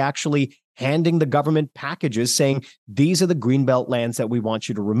chaos by actually handing the government packages saying, these are the Greenbelt lands that we want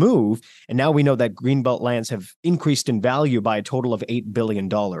you to remove. And now we know that Greenbelt lands have increased in value by a total of $8 billion.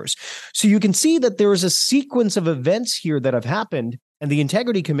 So you can see that there is a sequence of events here that have happened. And the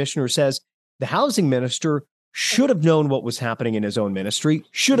Integrity Commissioner says the housing minister should have known what was happening in his own ministry,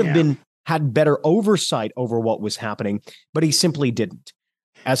 should have had better oversight over what was happening, but he simply didn't.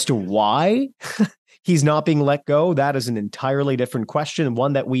 As to why he's not being let go, that is an entirely different question, and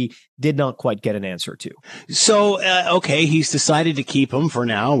one that we did not quite get an answer to. So, okay, he's decided to keep him for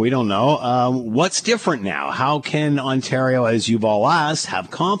now. We don't know. What's different now? How can Ontario, as you've all asked,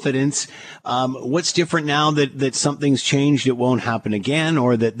 have confidence? What's different now that something's changed, it won't happen again,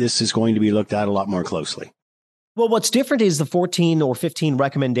 or that this is going to be looked at a lot more closely? Well, what's different is the 14 or 15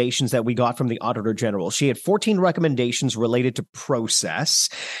 recommendations that we got from the Auditor General. She had 14 recommendations related to process,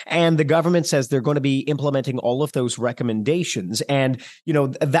 and the government says they're going to be implementing all of those recommendations. And,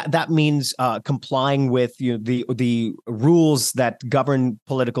 that means complying with the rules that govern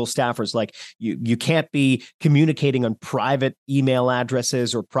political staffers. Like you can't be communicating on private email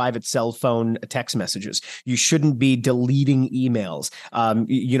addresses or private cell phone text messages. You shouldn't be deleting emails.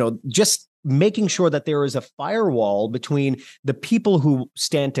 Just making sure that there is a firewall between the people who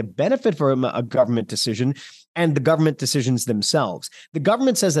stand to benefit from a government decision and the government decisions themselves. The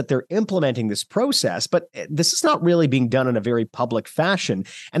government says that they're implementing this process, but this is not really being done in a very public fashion.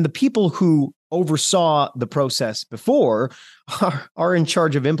 And the people who oversaw the process before are in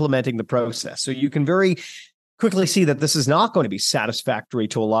charge of implementing the process. So you can very quickly see that this is not going to be satisfactory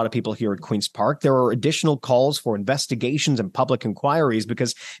to a lot of people here at Queen's Park. There are additional calls for investigations and public inquiries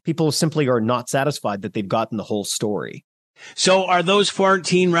because people simply are not satisfied that they've gotten the whole story. So are those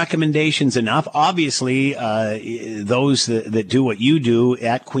 14 recommendations enough? Obviously, those that do what you do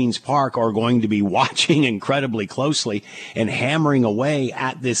at Queen's Park are going to be watching incredibly closely and hammering away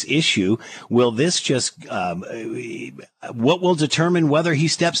at this issue. Will this just, what will determine whether he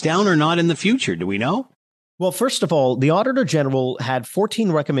steps down or not in the future? Do we know? Well, first of all, the Auditor General had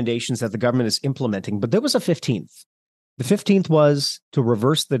 14 recommendations that the government is implementing, but there was a 15th. The 15th was to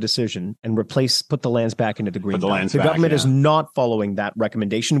reverse the decision and put the lands back into the green belt. The government is not following that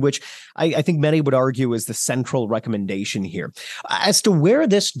recommendation, which I think many would argue is the central recommendation here. As to where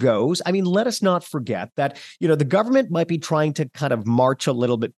this goes, I mean, let us not forget that, the government might be trying to kind of march a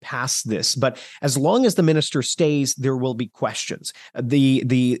little bit past this, but as long as the minister stays, there will be questions.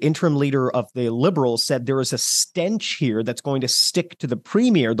 The interim leader of the Liberals said there is a stench here that's going to stick to the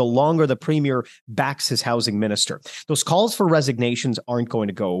premier the longer the premier backs his housing minister. Those calls for resignations aren't going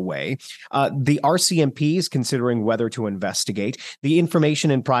to go away. The RCMP is considering whether to investigate. The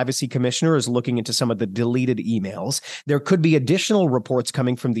Information and Privacy Commissioner is looking into some of the deleted emails. There could be additional reports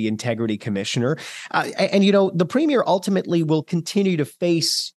coming from the Integrity Commissioner. And the premier ultimately will continue to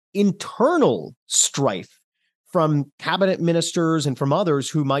face internal strife from cabinet ministers and from others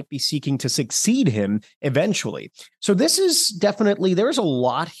who might be seeking to succeed him eventually. So this is definitely, there's a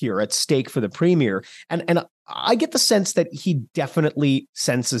lot here at stake for the premier. And I get the sense that he definitely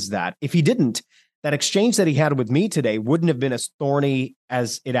senses that. If he didn't, that exchange that he had with me today wouldn't have been as thorny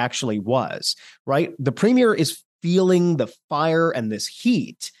as it actually was, right? The premier is feeling the fire and this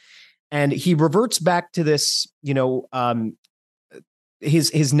heat, and he reverts back to this,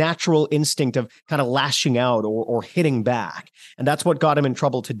 his natural instinct of kind of lashing out or hitting back. And that's what got him in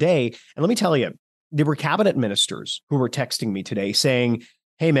trouble today. And let me tell you, there were cabinet ministers who were texting me today saying,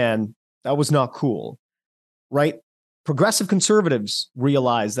 hey, man, that was not cool, right? Progressive conservatives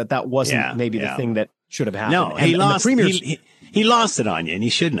realized that wasn't the thing that should have happened. No, he lost it on you, and he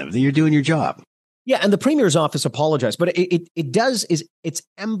shouldn't have. You're doing your job. Yeah, and the premier's office apologized, but it's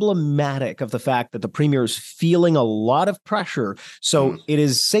emblematic of the fact that the premier is feeling a lot of pressure. So it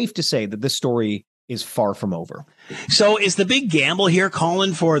is safe to say that this story is far from over. So is the big gamble here,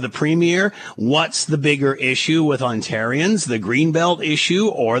 Colin, for the premier? What's the bigger issue with Ontarians, the Greenbelt issue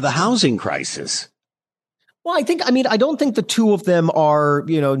or the housing crisis? Well, I don't think the two of them are,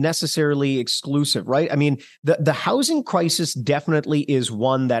 necessarily exclusive, right? I mean, the housing crisis definitely is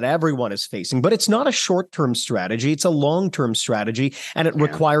one that everyone is facing, but it's not a short-term strategy. It's a long-term strategy, and it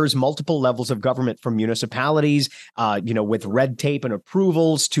requires multiple levels of government, from municipalities, with red tape and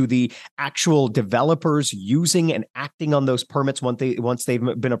approvals, to the actual developers using and acting on those permits once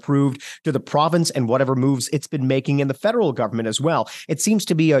they've been approved, to the province and whatever moves it's been making in the federal government as well. It seems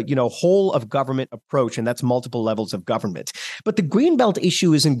to be a, whole of government approach, and that's multiple levels of government. But the Greenbelt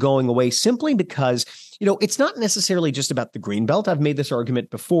issue isn't going away simply because, it's not necessarily just about the Greenbelt. I've made this argument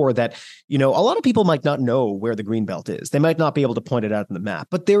before that, a lot of people might not know where the Greenbelt is. They might not be able to point it out on the map,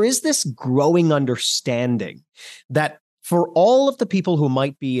 but there is this growing understanding that for all of the people who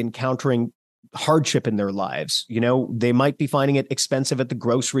might be encountering hardship in their lives, they might be finding it expensive at the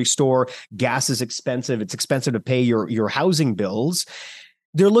grocery store. Gas is expensive. It's expensive to pay your housing bills.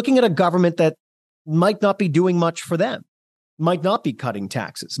 They're looking at a government that might not be doing much for them, might not be cutting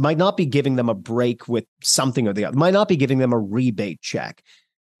taxes, might not be giving them a break with something or the other, might not be giving them a rebate check,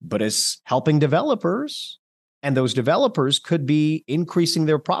 but is helping developers. And those developers could be increasing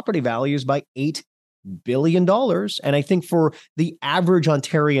their property values by $8 billion. And I think for the average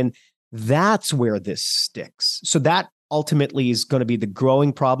Ontarian, that's where this sticks. So that ultimately is going to be the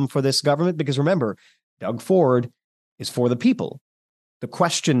growing problem for this government, because remember, Doug Ford is for the people. The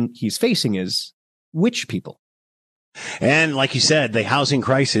question he's facing is, which people? And like you said, the housing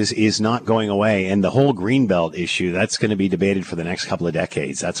crisis is not going away. And the whole Greenbelt issue, that's going to be debated for the next couple of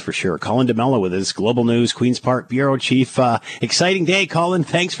decades. That's for sure. Colin DeMello with us, Global News, Queen's Park Bureau Chief. Exciting day, Colin.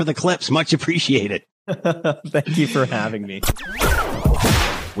 Thanks for the clips. Much appreciated. Thank you for having me.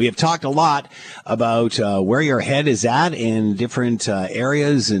 We have talked a lot about where your head is at in different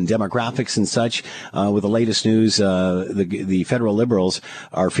areas and demographics and such. With the latest news, the federal Liberals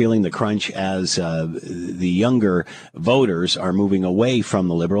are feeling the crunch as the younger voters are moving away from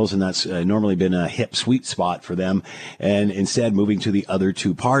the Liberals, and that's normally been a hip sweet spot for them, and instead moving to the other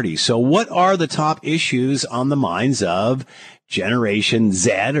two parties. So what are the top issues on the minds of Generation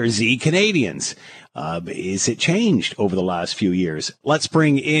Z or Z Canadians? Is it changed over the last few years? Let's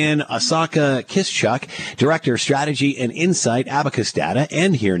bring in Asaka Kischuk, Director of Strategy and Insight, Abacus Data,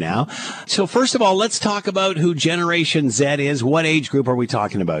 and here now. So first of all, let's talk about who Generation Z is. What age group are we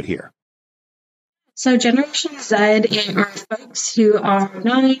talking about here? So Generation Z are folks who are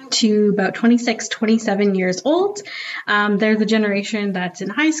 9 to about 26, 27 years old. They're the generation that's in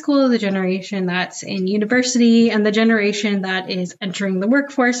high school, the generation that's in university, and the generation that is entering the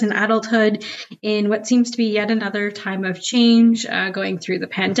workforce and adulthood in what seems to be yet another time of change, going through the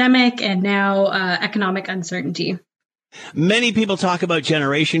pandemic and now economic uncertainty. Many people talk about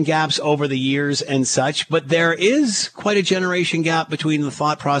generation gaps over the years and such, but there is quite a generation gap between the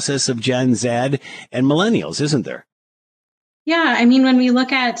thought process of Gen Z and millennials, isn't there? Yeah, I mean, when we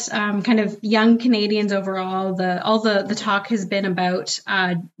look at kind of young Canadians overall, the talk has been about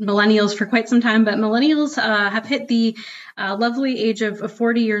millennials for quite some time, but millennials have hit the lovely age of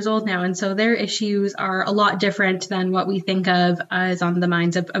 40 years old now, and so their issues are a lot different than what we think of as on the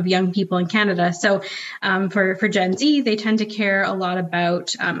minds of young people in Canada. So for Gen Z, they tend to care a lot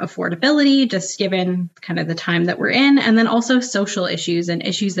about affordability, just given kind of the time that we're in, and then also social issues and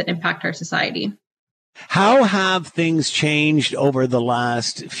issues that impact our society. How have things changed over the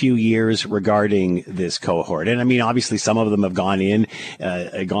last few years regarding this cohort? And I mean, obviously, some of them have gone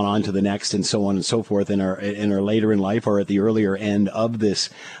on to the next, and so on and so forth, and are later in life or at the earlier end of this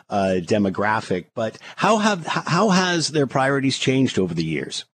demographic. But how has their priorities changed over the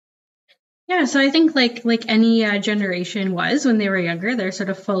years? Yeah, so I think like any generation was when they were younger, they're sort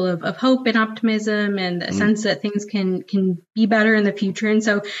of full of hope and optimism and a sense that things can be better in the future. And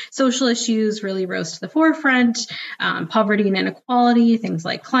so social issues really rose to the forefront, poverty and inequality, things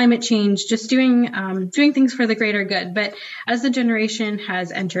like climate change, just doing things for the greater good. But as the generation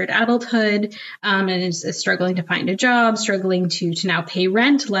has entered adulthood and is struggling to find a job, struggling to now pay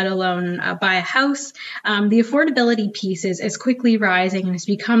rent, let alone buy a house, the affordability piece is quickly rising and has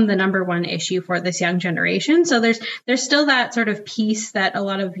become the number one issue for this young generation. So there's still that sort of piece that a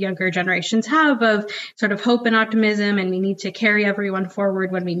lot of younger generations have of sort of hope and optimism, and we need to carry everyone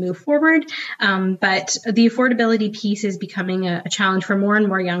forward when we move forward. But the affordability piece is becoming a challenge for more and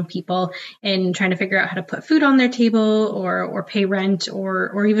more young people in trying to figure out how to put food on their table or pay rent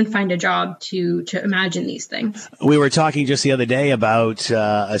or even find a job to imagine these things. We were talking just the other day about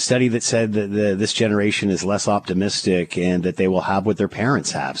a study that said that this generation is less optimistic and that they will have what their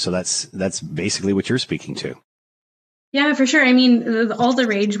parents have. So that's basically what you're speaking to. Yeah, for sure. I mean, all the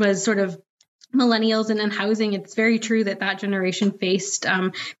rage was sort of millennials and in housing. It's very true that generation faced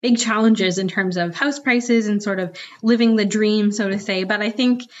big challenges in terms of house prices and sort of living the dream, so to say. But I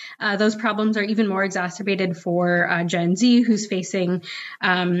think those problems are even more exacerbated for Gen Z, who's facing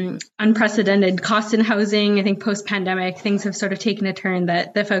unprecedented costs in housing. I think post-pandemic, things have sort of taken a turn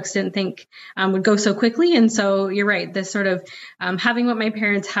that folks didn't think would go so quickly. And so you're right, this sort of having what my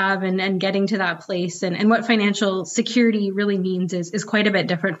parents have and getting to that place and what financial security really means is quite a bit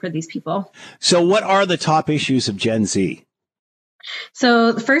different for these people. So what are the top issues of Gen Z?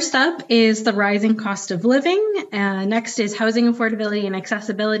 So the first up is the rising cost of living. Next is housing affordability and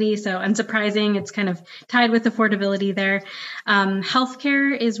accessibility. So unsurprising, it's kind of tied with affordability there.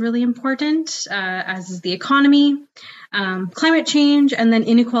 Healthcare is really important, as is the economy. Climate change and then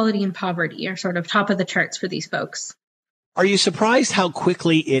inequality and poverty are sort of top of the charts for these folks. Are you surprised how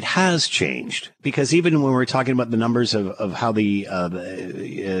quickly it has changed? Because even when we're talking about the numbers of how the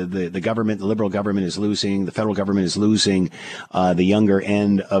government, the Liberal government is losing, the federal government is losing the younger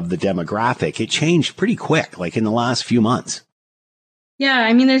end of the demographic, it changed pretty quick, like in the last few months. Yeah,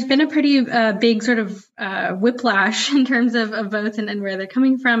 I mean, there's been a pretty big sort of whiplash in terms of votes and where they're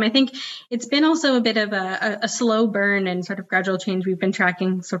coming from. I think it's been also a bit of a slow burn and sort of gradual change. We've been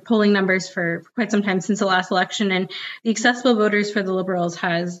tracking sort of polling numbers for quite some time since the last election, and the accessible voters for the Liberals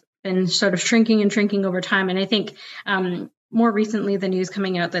has been sort of shrinking over time. And I think more recently, the news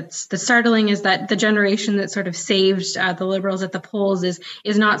coming out that's startling is that the generation that sort of saved the Liberals at the polls is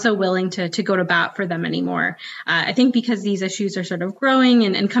not so willing to go to bat for them anymore. I think because these issues are sort of growing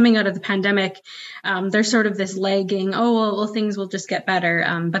and coming out of the pandemic, there's sort of this lagging, well, things will just get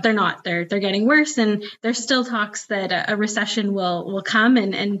better. But they're not. They're getting worse. And there's still talks that a recession will come.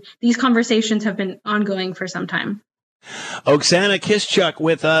 And these conversations have been ongoing for some time. Oksana Kiszczuk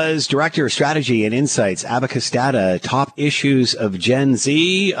with us, Director of Strategy and Insights, Abacus Data, top issues of Gen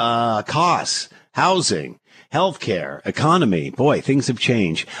Z, costs, housing, healthcare, economy. Boy, things have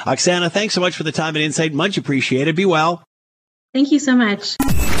changed. Oksana, thanks so much for the time and insight. Much appreciated. Be well. Thank you so much.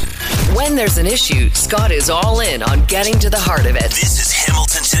 When there's an issue, Scott is all in on getting to the heart of it. This is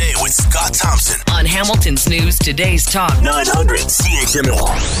Hamilton Today with Scott Thompson on Hamilton's News Today's Talk 900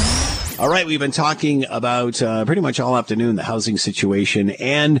 CHML. All right, we've been talking about pretty much all afternoon the housing situation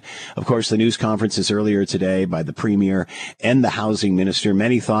and, of course, the news conferences earlier today by the Premier and the Housing Minister.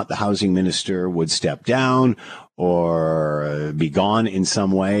 Many thought the Housing Minister would step down or be gone in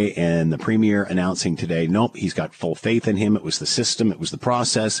some way. And the premier announcing today, nope, he's got full faith in him. It was the system. It was the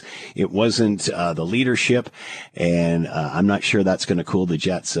process. It wasn't the leadership. And I'm not sure that's going to cool the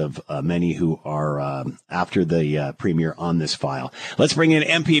jets of many who are after the premier on this file. Let's bring in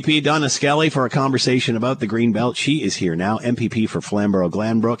MPP Donna Skelly for a conversation about the Greenbelt. She is here now, MPP for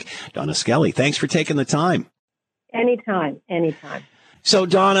Flamborough-Glanbrook. Donna Skelly, thanks for taking the time. Anytime. So,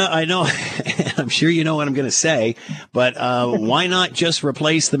 Donna, I know, I'm sure you know what I'm going to say, but why not just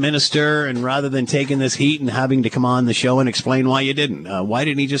replace the minister, and rather than taking this heat and having to come on the show and explain why you didn't? Why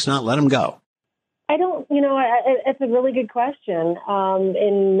didn't he just not let him go? I don't, it's a really good question.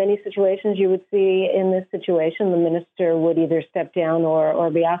 In many situations, you would see in this situation, the minister would either step down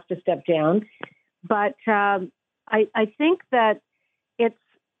or be asked to step down. But I think that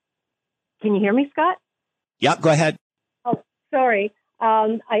can you hear me, Scott? Yep, go ahead. Oh, sorry.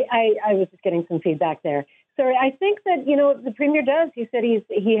 I was just getting some feedback there. Sorry, I think that, the premier does. He said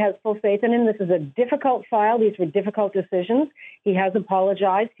he has full faith in him. This is a difficult file. These were difficult decisions. He has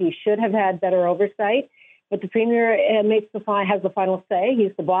apologized. He should have had better oversight. But the premier has the final say.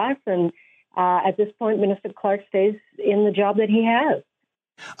 He's the boss. And at this point, Minister Clark stays in the job that he has.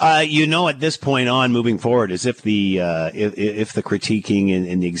 At this point on, moving forward, as if the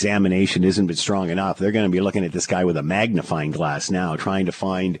critiquing and the examination isn't been strong enough, they're going to be looking at this guy with a magnifying glass now, trying to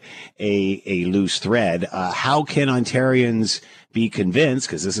find a loose thread. How can Ontarians be convinced,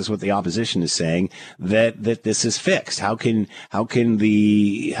 because this is what the opposition is saying, that this is fixed? How can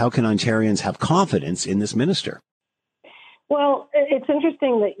Ontarians have confidence in this minister? Well, it's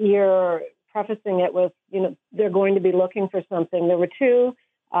interesting that you're prefacing it with, they're going to be looking for something. There were two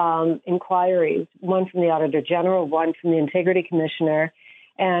inquiries, one from the Auditor General, one from the Integrity Commissioner.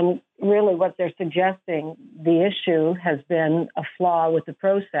 And really what they're suggesting, the issue has been a flaw with the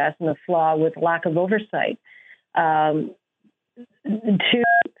process and a flaw with lack of oversight. Two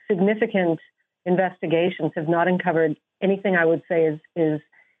significant investigations have not uncovered anything I would say is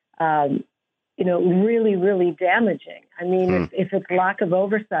really, really damaging. I mean, if it's lack of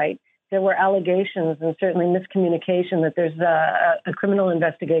oversight, there were allegations and certainly miscommunication that there's a criminal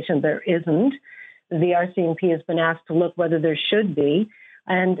investigation. There isn't. The RCMP has been asked to look whether there should be.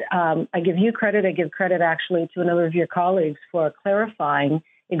 And I give you credit. I give credit actually to a number of your colleagues for clarifying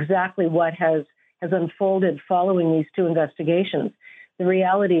exactly what has unfolded following these two investigations. The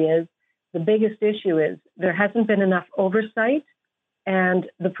reality is the biggest issue is there hasn't been enough oversight and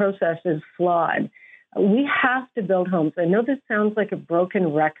the process is flawed. We have to build homes. I know this sounds like a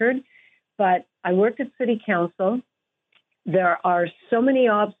broken record, but I worked at City Council. There are so many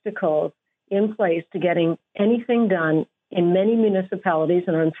obstacles in place to getting anything done in many municipalities,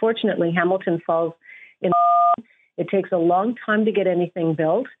 and unfortunately, Hamilton falls in. It takes a long time to get anything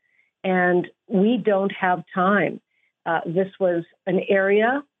built, and we don't have time. This was an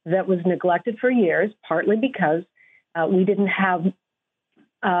area that was neglected for years, partly because we didn't have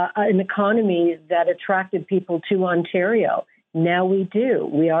an economy that attracted people to Ontario. Now we do.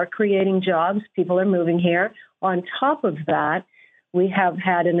 We are creating jobs. People are moving here. On top of that, we have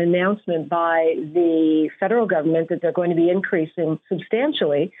had an announcement by the federal government that they're going to be increasing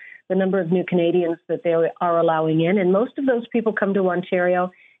substantially the number of new Canadians that they are allowing in. And most of those people come to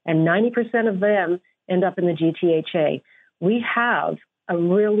Ontario, and 90% of them end up in the GTHA. We have a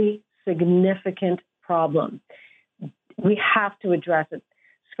really significant problem. We have to address it.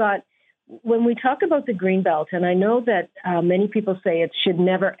 Scott, when we talk about the Greenbelt, and I know that many people say it should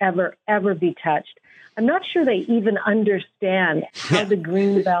never, ever, ever be touched, I'm not sure they even understand how the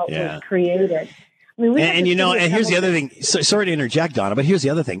Greenbelt was created. I mean, and here's the other thing. Sorry to interject, Donna, but here's the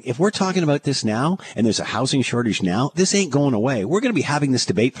other thing. If we're talking about this now, and there's a housing shortage now, this ain't going away. We're going to be having this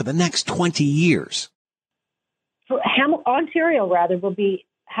debate for the next 20 years. Ontario, will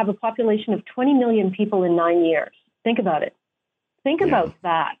have a population of 20 million people in 9 years. Think about it. Think about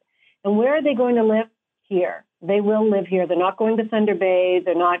that. And where are they going to live? Here. They will live here. They're not going to Thunder Bay.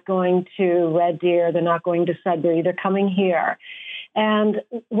 They're not going to Red Deer. They're not going to Sudbury. They're coming here. And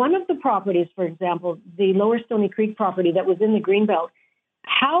one of the properties, for example, the Lower Stony Creek property that was in the Greenbelt,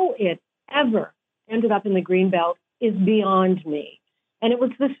 how it ever ended up in the Greenbelt is beyond me. And it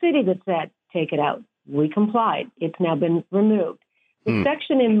was the city that said, take it out. We complied. It's now been removed. The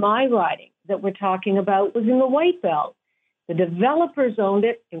section in my riding that we're talking about was in the White Belt. The developers owned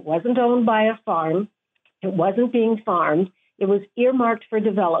it. It wasn't owned by a farm. It wasn't being farmed. It was earmarked for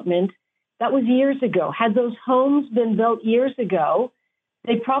development. That was years ago. Had those homes been built years ago,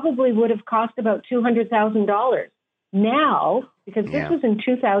 they probably would have cost about $200,000. Now, because this was in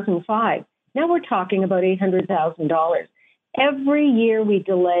 2005, now we're talking about $800,000. Every year we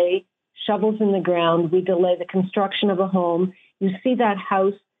delay shovels in the ground. We delay the construction of a home. You see that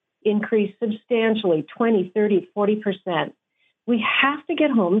house increase substantially, 20, 30, 40%. We have to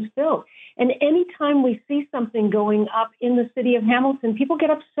get homes built. And anytime we see something going up in the city of Hamilton, people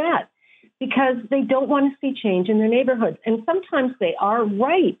get upset because they don't want to see change in their neighborhoods. And sometimes they are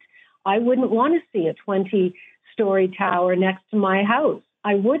right. I wouldn't want to see a 20-story tower next to my house.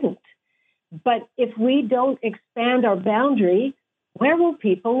 I wouldn't. But if we don't expand our boundary, where will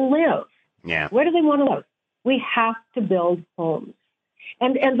people live? Yeah. Where do they want to live? We have to build homes.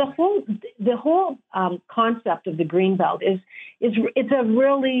 And the whole concept of the Greenbelt is it's a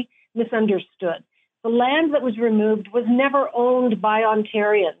really misunderstood. The land that was removed was never owned by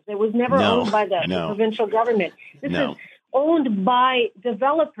Ontarians. It was never owned by the provincial government. This is owned by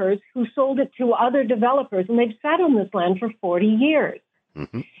developers who sold it to other developers, and they've sat on this land for 40 years.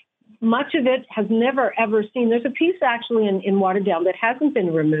 Mm-hmm. Much of it has never, ever seen. There's a piece actually in Waterdown that hasn't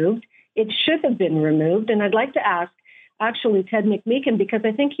been removed. It should have been removed, and I'd like to ask actually Ted McMeekin, because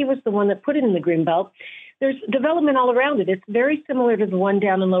I think he was the one that put it in the Greenbelt. There's development all around it. It's very similar to the one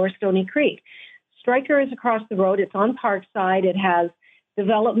down in Lower Stony Creek. Stryker is across the road. It's on Parkside. It has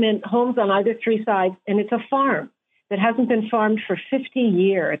development, homes on either three sides, and it's a farm that hasn't been farmed for 50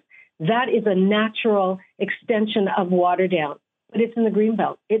 years. That is a natural extension of Waterdown, but it's in the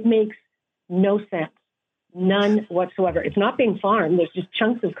Greenbelt. It makes no sense, none whatsoever. It's not being farmed. There's just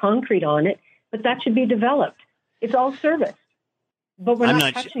chunks of concrete on it, but that should be developed. It's all service, but we're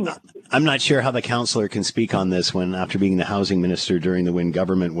not touching it. I'm not sure how the councillor can speak on this when, after being the housing minister during the Wynne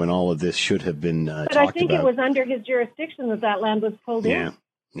government, when all of this should have been talked about. But I think it was under his jurisdiction that land was pulled in.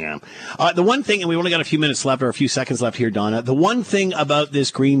 Yeah. The one thing, and we only got a few minutes left or a few seconds left here, Donna, the one thing about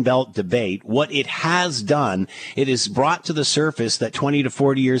this Greenbelt debate, what it has done, it has brought to the surface that 20 to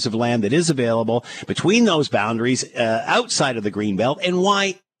 40 years of land that is available between those boundaries outside of the Greenbelt, and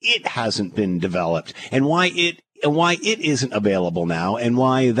why it hasn't been developed, and why it isn't available now, and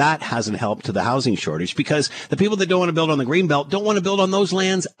why that hasn't helped to the housing shortage, because the people that don't want to build on the Greenbelt don't want to build on those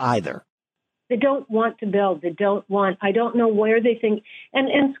lands either. They don't want to build. I don't know where they think.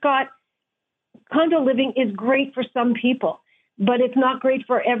 And Scott, condo living is great for some people, but it's not great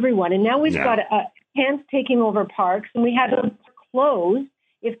for everyone. And now we've got hands taking over parks, and we had to close.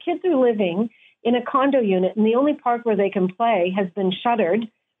 If kids are living in a condo unit and the only park where they can play has been shuttered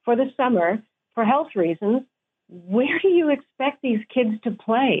for the summer for health reasons, where do you expect these kids to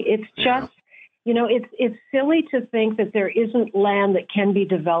play? It's just, it's silly to think that there isn't land that can be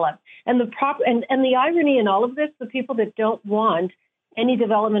developed. And the irony in all of this, the people that don't want any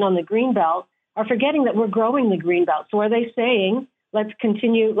development on the Greenbelt are forgetting that we're growing the Greenbelt. So are they saying, let's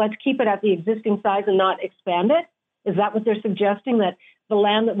keep it at the existing size and not expand it? Is that what they're suggesting, that the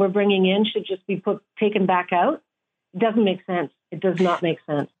land that we're bringing in should just be taken back out? It doesn't make sense. It does not make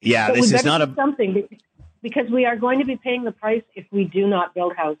sense. Yeah, but this is not something, because we are going to be paying the price if we do not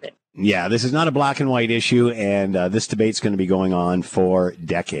build housing. Yeah, this is not a black and white issue, and this debate's going to be going on for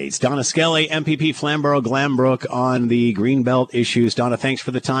decades. Donna Skelly, MPP Flamborough-Glanbrook on the Greenbelt issues. Donna, thanks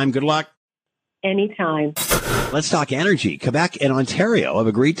for the time. Good luck. Anytime. Let's talk energy. Quebec and Ontario have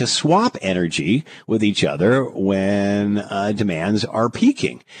agreed to swap energy with each other when demands are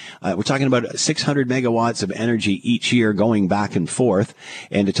peaking. We're talking about 600 megawatts of energy each year going back and forth.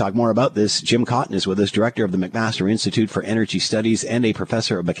 And to talk more about this, Jim Cotton is with us, director of the McMaster Institute for Energy Studies and a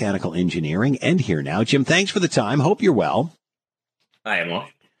professor of mechanical engineering. And here now. Jim, thanks for the time. Hope you're well. I am well.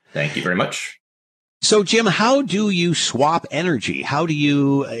 Thank you very much. So, Jim, how do you swap energy? How do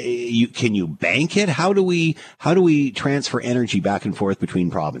can you bank it? How do we transfer energy back and forth between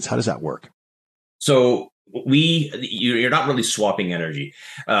provinces? How does that work? So you're not really swapping energy.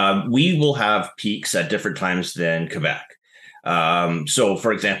 We will have peaks at different times than Quebec. So,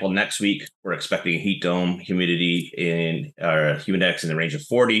 for example, next week, we're expecting a heat dome, humidity humidex in the range of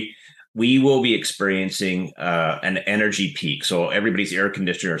 40. We will be experiencing an energy peak. So everybody's air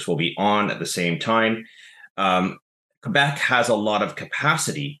conditioners will be on at the same time. Quebec has a lot of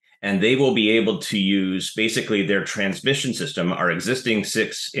capacity, and they will be able to use basically their transmission system, our existing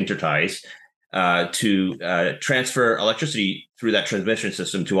 6 interties, to transfer electricity through that transmission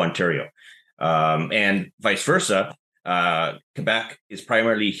system to Ontario. And vice versa, Quebec is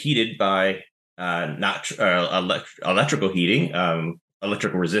primarily heated by electrical heating,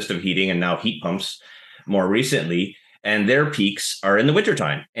 electrical resistive heating, and now heat pumps more recently, and their peaks are in the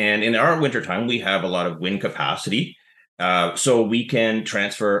wintertime. And in our wintertime, we have a lot of wind capacity, so we can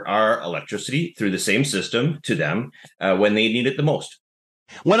transfer our electricity through the same system to them when they need it the most.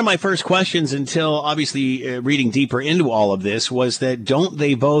 One of my first questions, until obviously reading deeper into all of this, was that don't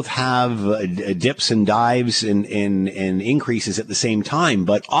they both have dips and dives and increases at the same time?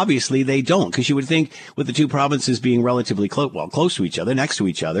 But obviously they don't, because you would think with the two provinces being relatively close to each other, next to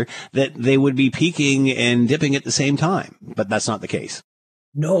each other, that they would be peaking and dipping at the same time. But that's not the case.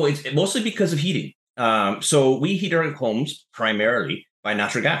 No, it's mostly because of heating. So we heat our homes primarily by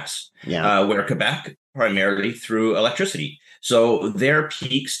natural gas, where Quebec primarily through electricity. So their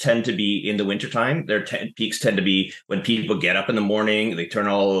peaks tend to be in the wintertime. Their peaks tend to be when people get up in the morning, they turn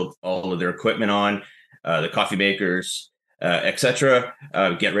all of their equipment on, the coffee makers, etc.,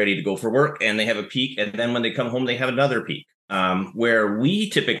 get ready to go for work, and they have a peak. And then when they come home, they have another peak. Where we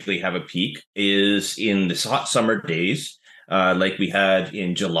typically have a peak is in the hot summer days, like we had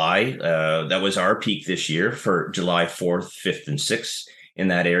in July. That was our peak this year for July 4th, 5th, and 6th. In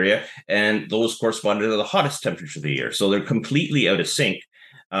that area, and those corresponded to the hottest temperature of the year. So they're completely out of sync.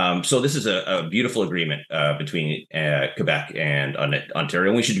 So this is a beautiful agreement between Quebec and Ontario,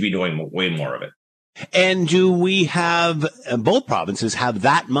 and we should be doing way more of it. And do we have, both provinces have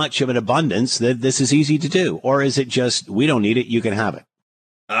that much of an abundance that this is easy to do? Or is it just, we don't need it, you can have it?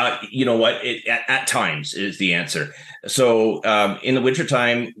 You know what? At times is the answer. So in the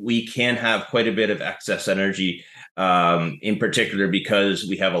wintertime, we can have quite a bit of excess energy, in particular because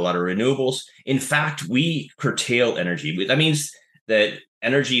we have a lot of renewables. In fact, we curtail energy. That means that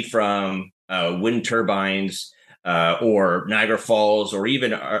energy from wind turbines or Niagara Falls or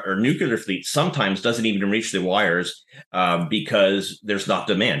even our nuclear fleet sometimes doesn't even reach the wires because there's not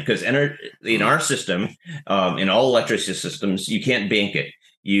demand. Because in our system, in all electricity systems, you can't bank it.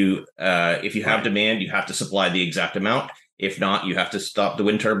 If you have demand, you have to supply the exact amount. If not, you have to stop the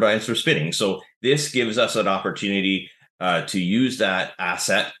wind turbines from spinning. So this gives us an opportunity to use that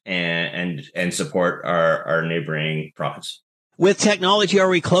asset and support our neighboring province. With technology, are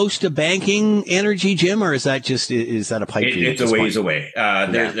we close to banking energy, Jim, or is that a pipe dream? It's a ways away.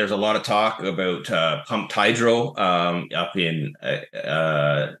 There's a lot of talk about pumped hydro up in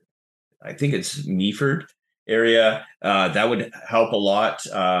I think it's Meaford area. That would help a lot.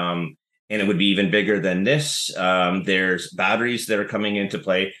 And it would be even bigger than this. There's batteries that are coming into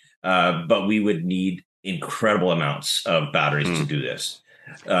play, but we would need incredible amounts of batteries to do this.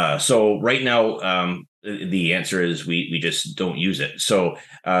 So right now, the answer is we just don't use it. So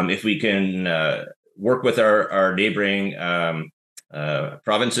if we can work with our neighboring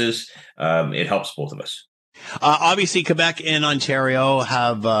provinces, it helps both of us. Obviously, Quebec and Ontario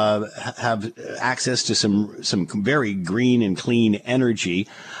have access to some very green and clean energy.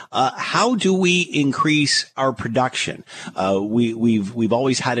 How do we increase our production? We've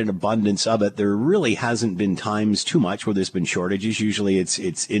always had an abundance of it. There really hasn't been times too much where there's been shortages. Usually,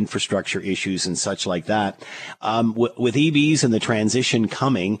 it's infrastructure issues and such like that. With EVs and the transition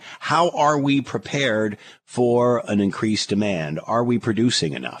coming, how are we prepared for an increased demand? Are we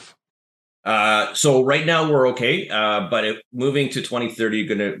producing enough? So right now we're okay, but moving to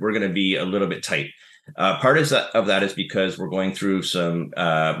 2030, we're gonna be a little bit tight. Part of that is because we're going through some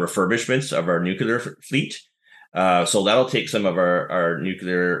refurbishments of our nuclear fleet. So that'll take some of our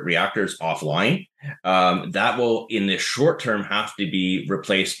nuclear reactors offline. That will, in the short term, have to be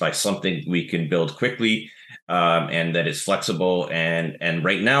replaced by something we can build quickly and that is flexible. And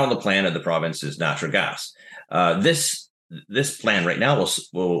right now, the plan of the province is natural gas. This plan right now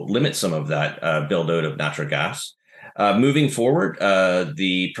will limit some of that build out of natural gas. Moving forward,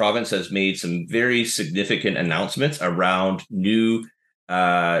 the province has made some very significant announcements around new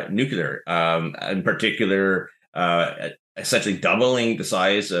nuclear, in particular, essentially doubling the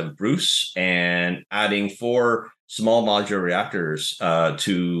size of Bruce and adding 4 small modular reactors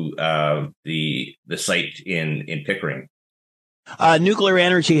to the site in Pickering. Nuclear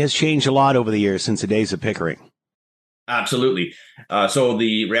energy has changed a lot over the years since the days of Pickering. Absolutely. So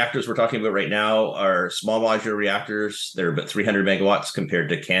the reactors we're talking about right now are small modular reactors. They're about 300 megawatts compared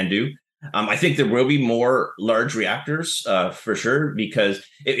to CANDU. I think there will be more large reactors for sure, because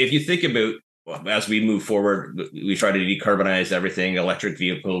if you think about, as we move forward, we try to decarbonize everything, electric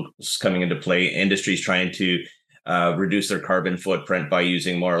vehicles coming into play, industries trying to reduce their carbon footprint by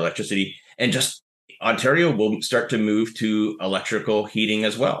using more electricity, and just Ontario will start to move to electrical heating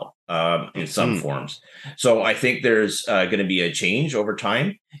as well in some forms. So I think there's going to be a change over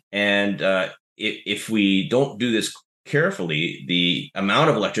time. And if we don't do this carefully, the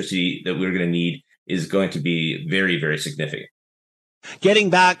amount of electricity that we're going to need is going to be very, very significant. Getting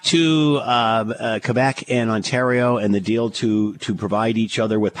back to Quebec and Ontario and the deal to provide each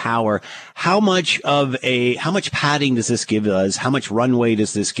other with power, how much padding does this give us? How much runway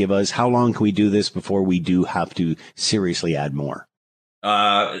does this give us? How long can we do this before we do have to seriously add more?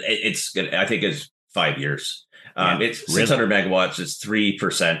 It's good. I think it's 5 years. It's 600 megawatts. It's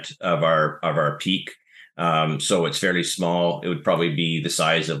 3% of our peak. So it's fairly small. It would probably be the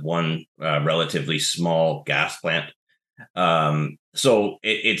size of one relatively small gas plant. So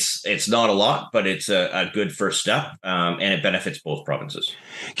it's not a lot, but it's a good first step, and it benefits both provinces.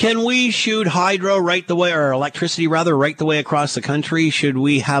 Can we shoot hydro right the way, or electricity rather, right the way across the country? Should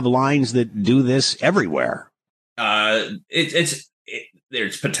we have lines that do this everywhere? There's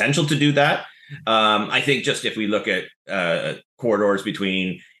potential to do that. I think just if we look at corridors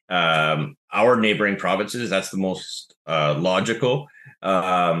between our neighboring provinces, that's the most logical.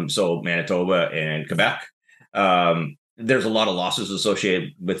 So Manitoba and Quebec. There's a lot of losses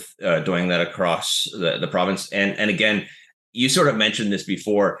associated with doing that across the province. And again, you sort of mentioned this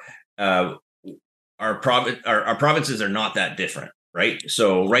before. Our provinces are not that different, right?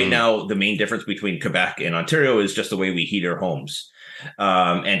 So right now, the main difference between Quebec and Ontario is just the way we heat our homes.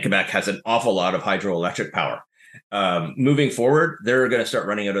 And Quebec has an awful lot of hydroelectric power. Moving forward, they're going to start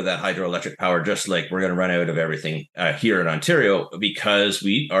running out of that hydroelectric power, just like we're going to run out of everything here in Ontario, because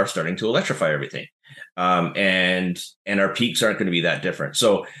we are starting to electrify everything. And our peaks aren't going to be that different.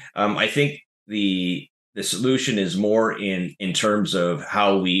 So I think the solution is more in terms of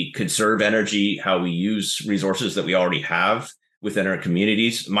how we conserve energy, how we use resources that we already have within our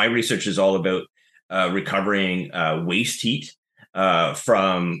communities. My research is all about recovering waste heat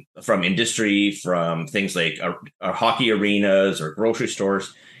from industry, from things like our hockey arenas or grocery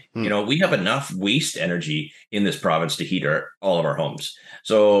stores. You know, we have enough waste energy in this province to heat all of our homes.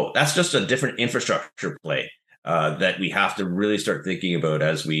 So that's just a different infrastructure play that we have to really start thinking about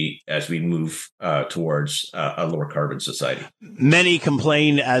as we move towards a lower carbon society. Many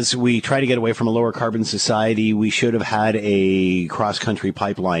complain, as we try to get away from a lower carbon society, we should have had a cross-country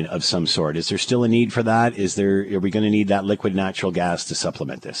pipeline of some sort. Is there still a need for that? Are we going to need that liquid natural gas to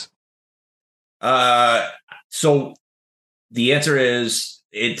supplement this? So the answer is,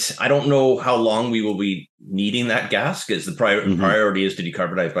 I don't know how long we will be needing that gas, because the priority is to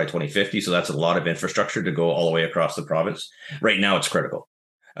decarbonize by 2050. So that's a lot of infrastructure to go all the way across the province. Right now, it's critical.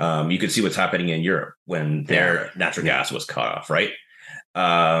 You can see what's happening in Europe when their natural gas was cut off, right?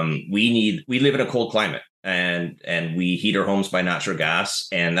 We live in a cold climate, and we heat our homes by natural gas.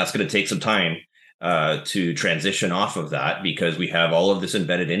 And that's going to take some time to transition off of that, because we have all of this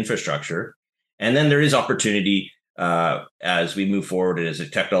embedded infrastructure. And then there is opportunity as we move forward and as the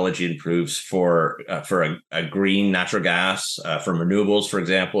technology improves for a green natural gas, from renewables, for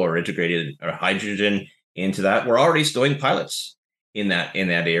example, or integrated hydrogen into that. We're already doing pilots in that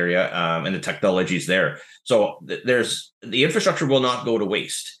area, and the technology is there. So the infrastructure will not go to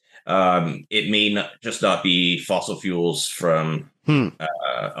waste. It may not be fossil fuels from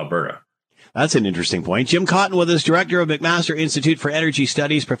Alberta. That's an interesting point. Jim Cotton with us, director of McMaster Institute for Energy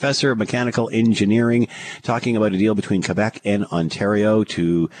Studies, professor of mechanical engineering, talking about a deal between Quebec and Ontario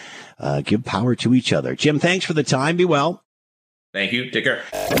to give power to each other. Jim, thanks for the time. Be well. Thank you. Take care.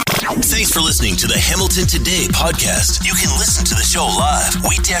 Thanks for listening to the Hamilton Today podcast. You can listen to the show live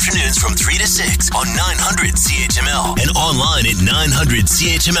weekday afternoons from 3 to 6 on 900 CHML and online at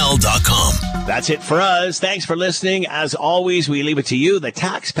 900CHML.com. That's it for us. Thanks for listening. As always, we leave it to you, the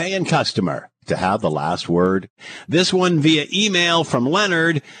tax-paying customer, to have the last word. This one via email from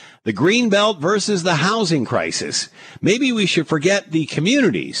Leonard. The Greenbelt versus the housing crisis. Maybe we should forget the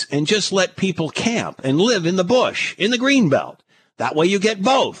communities and just let people camp and live in the bush, in the Greenbelt. That way you get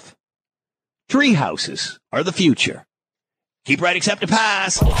both. Tree houses are the future. Keep right, accept a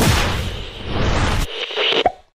pass.